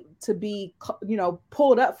need to be,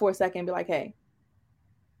 pulled up for a second and be like, hey,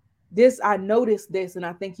 I noticed this, and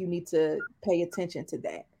I think you need to pay attention to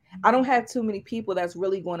that. I don't have too many people that's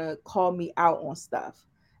really going to call me out on stuff.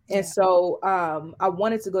 And so I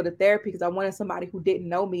wanted to go to therapy because I wanted somebody who didn't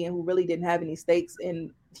know me and who really didn't have any stakes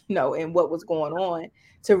in what was going on,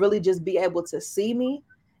 to really just be able to see me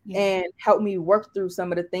and help me work through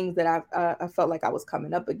some of the things that I felt like I was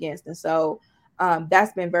coming up against. And so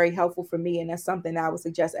that's been very helpful for me. And that's something that I would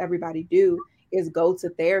suggest everybody do, is go to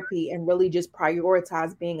therapy and really just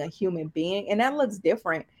prioritize being a human being. And that looks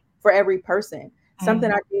different for every person.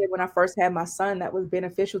 Something I did when I first had my son that was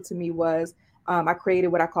beneficial to me was I created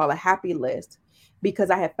what I call a happy list,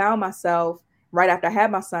 because I had found myself right after I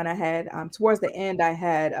had my son. I had towards the end, I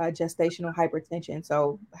had gestational hypertension,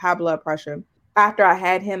 so high blood pressure. After I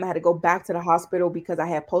had him, I had to go back to the hospital because I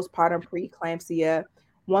had postpartum preeclampsia.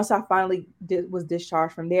 Once I finally was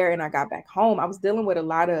discharged from there and I got back home, I was dealing with a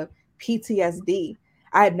lot of PTSD.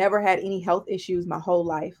 I had never had any health issues my whole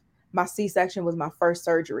life. My C-section was my first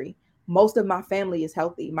surgery. Most of my family is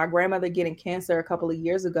healthy. My grandmother getting cancer a couple of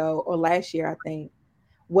years ago, or last year, I think,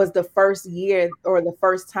 was the first year or the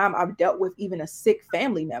first time I've dealt with even a sick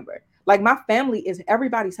family member. Like, my family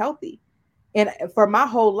everybody's healthy. And for my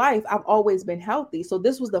whole life, I've always been healthy. So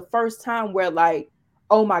this was the first time where, like,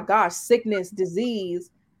 oh my gosh, sickness, disease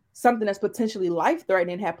something that's potentially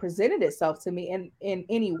life-threatening had presented itself to me in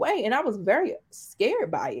any way. And I was very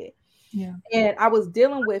scared by it. Yeah. And I was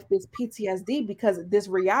dealing with this PTSD because this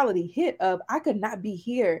reality hit of I could not be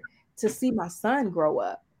here to see my son grow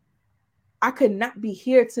up. I could not be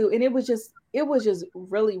here to, and it was just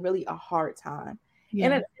really, really a hard time. Yeah.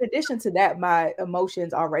 And in addition to that, my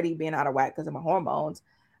emotions already being out of whack because of my hormones,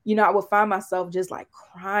 you know, I would find myself just like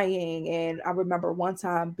crying. And I remember one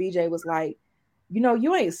time BJ was like, you know,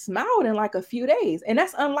 you ain't smiled in like a few days. And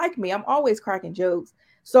that's unlike me. I'm always cracking jokes.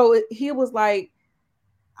 So he was like,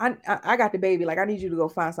 I got the baby. Like, I need you to go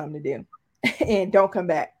find something to do and don't come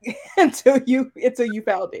back until you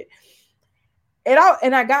found it.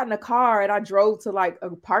 And I got in the car and I drove to like a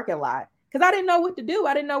parking lot because I didn't know what to do.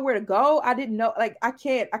 I didn't know where to go. I didn't know, like, I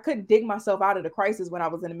couldn't dig myself out of the crisis when I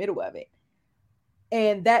was in the middle of it.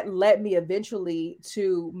 And that led me eventually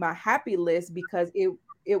to my happy list because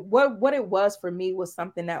what it was for me was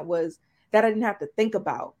something that I didn't have to think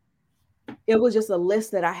about. It was just a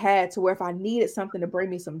list that I had to where if I needed something to bring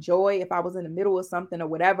me some joy, if I was in the middle of something or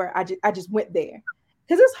whatever, I just went there.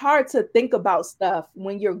 Because it's hard to think about stuff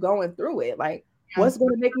when you're going through it. Like, what's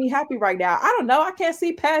going to make me happy right now? I don't know. I can't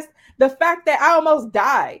see past the fact that I almost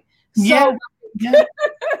died. So, yeah,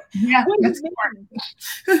 that's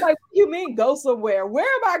like, what do you mean go somewhere? Where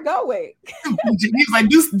am I going? He's like,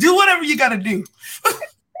 do whatever you got to do.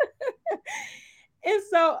 And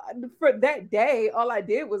so for that day, all I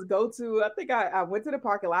did was go to, I think I went to the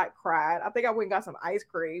parking lot, cried. I think I went and got some ice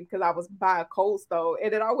cream because I was by a cold stove.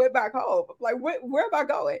 And then I went back home. Like, where am I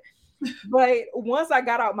going? But once I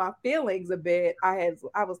got out my feelings a bit, I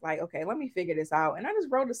was like, okay, let me figure this out. And I just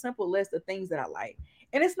wrote a simple list of things that I like.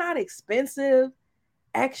 And it's not expensive,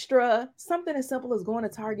 extra, something as simple as going to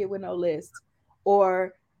Target with no list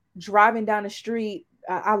or driving down the street.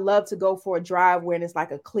 I love to go for a drive when it's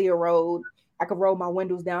like a clear road. I could roll my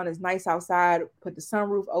windows down. It's nice outside, put the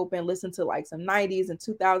sunroof open, listen to like some 90s and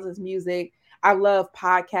 2000s music. I love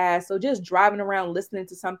podcasts. So just driving around, listening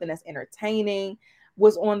to something that's entertaining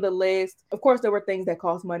was on the list. Of course, there were things that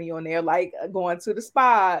cost money on there, like going to the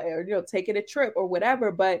spa or, you know, taking a trip or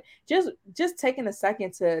whatever. But just taking a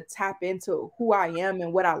second to tap into who I am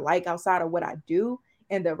and what I like outside of what I do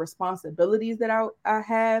and the responsibilities that I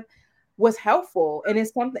have was helpful. And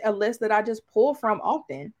it's a list that I just pull from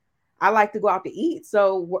often. I like to go out to eat.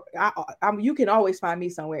 So you can always find me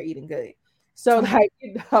somewhere eating good. So like,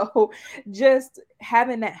 you know, just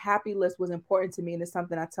having that happy list was important to me. And it's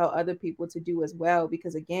something I tell other people to do as well.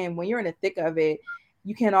 Because again, when you're in the thick of it,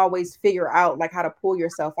 you can't always figure out like how to pull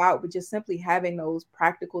yourself out. But just simply having those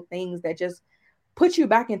practical things that just put you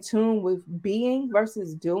back in tune with being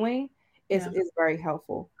versus doing is very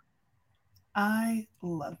helpful. I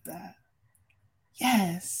love that.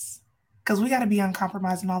 Yes. Because we got to be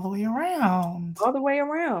uncompromising all the way around. All the way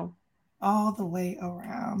around. All the way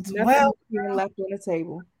around. Nothing well, left on the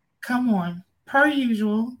table. Come on. Per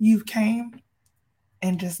usual, you came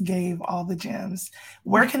and just gave all the gems.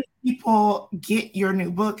 Where can people get your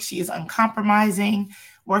new book? She is Uncompromising.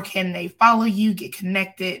 Where can they follow you, get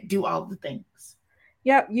connected, do all the things?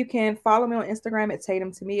 Yep, you can follow me on Instagram at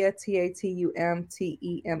Tatum Temia,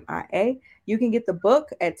 TatumTemia. You can get the book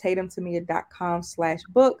at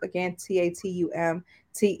tatumtemia.com/book. Again,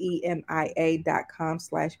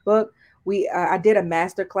 TatumTemia.com/book. I did a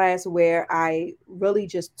masterclass where I really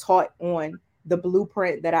just taught on the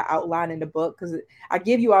blueprint that I outlined in the book, because I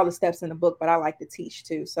give you all the steps in the book, but I like to teach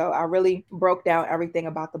too. So I really broke down everything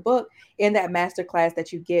about the book in that masterclass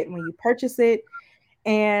that you get when you purchase it.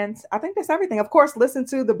 And I think that's everything. Of course, listen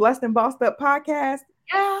to the Blessed and Bossed Up podcast.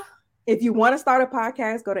 Yeah. If you want to start a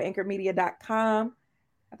podcast, go to anchormedia.com.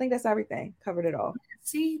 I think that's everything. Covered it all.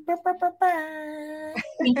 See?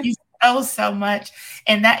 Thank you so much.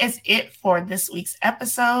 And that is it for this week's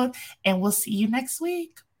episode. And we'll see you next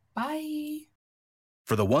week. Bye.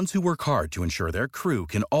 For the ones who work hard to ensure their crew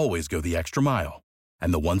can always go the extra mile,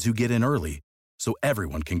 and the ones who get in early so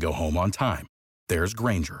everyone can go home on time, there's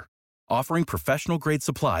Grainger, offering professional-grade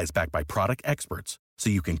supplies backed by product experts so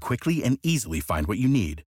you can quickly and easily find what you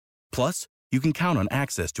need. Plus, you can count on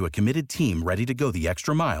access to a committed team ready to go the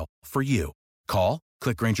extra mile for you. Call,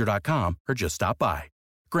 click Grainger.com, or just stop by.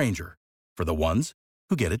 Grainger, for the ones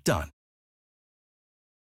who get it done.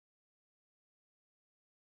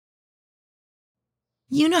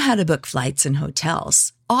 You know how to book flights and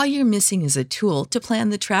hotels. All you're missing is a tool to plan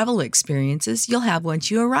the travel experiences you'll have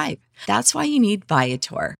once you arrive. That's why you need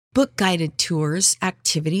Viator. Book guided tours,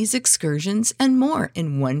 activities, excursions, and more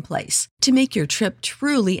in one place to make your trip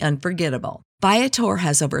truly unforgettable. Viator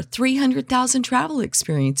has over 300,000 travel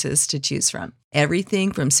experiences to choose from.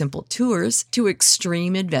 Everything from simple tours to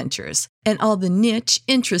extreme adventures and all the niche,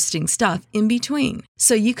 interesting stuff in between.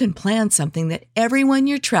 So you can plan something that everyone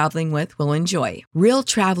you're traveling with will enjoy. Real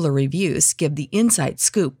traveler reviews give the inside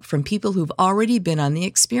scoop from people who've already been on the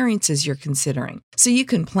experiences you're considering. So you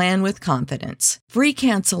can plan with confidence. Free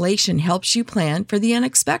cancellation helps you plan for the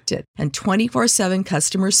unexpected. And 24/7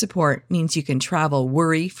 customer support means you can travel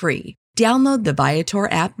worry-free. Download the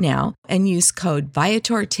Viator app now and use code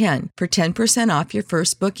Viator10 for 10% off your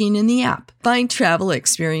first booking in the app. Find travel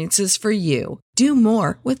experiences for you. Do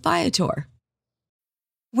more with Viator.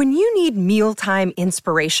 When you need mealtime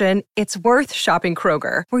inspiration, it's worth shopping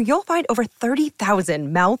Kroger, where you'll find over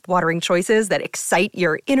 30,000 mouth-watering choices that excite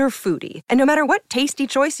your inner foodie. And no matter what tasty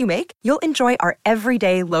choice you make, you'll enjoy our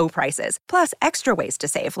everyday low prices, plus extra ways to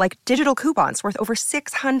save, like digital coupons worth over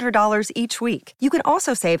 $600 each week. You can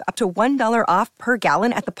also save up to $1 off per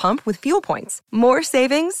gallon at the pump with fuel points. More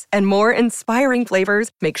savings and more inspiring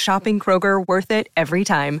flavors make shopping Kroger worth it every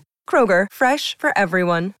time. Kroger, fresh for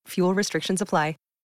everyone. Fuel restrictions apply.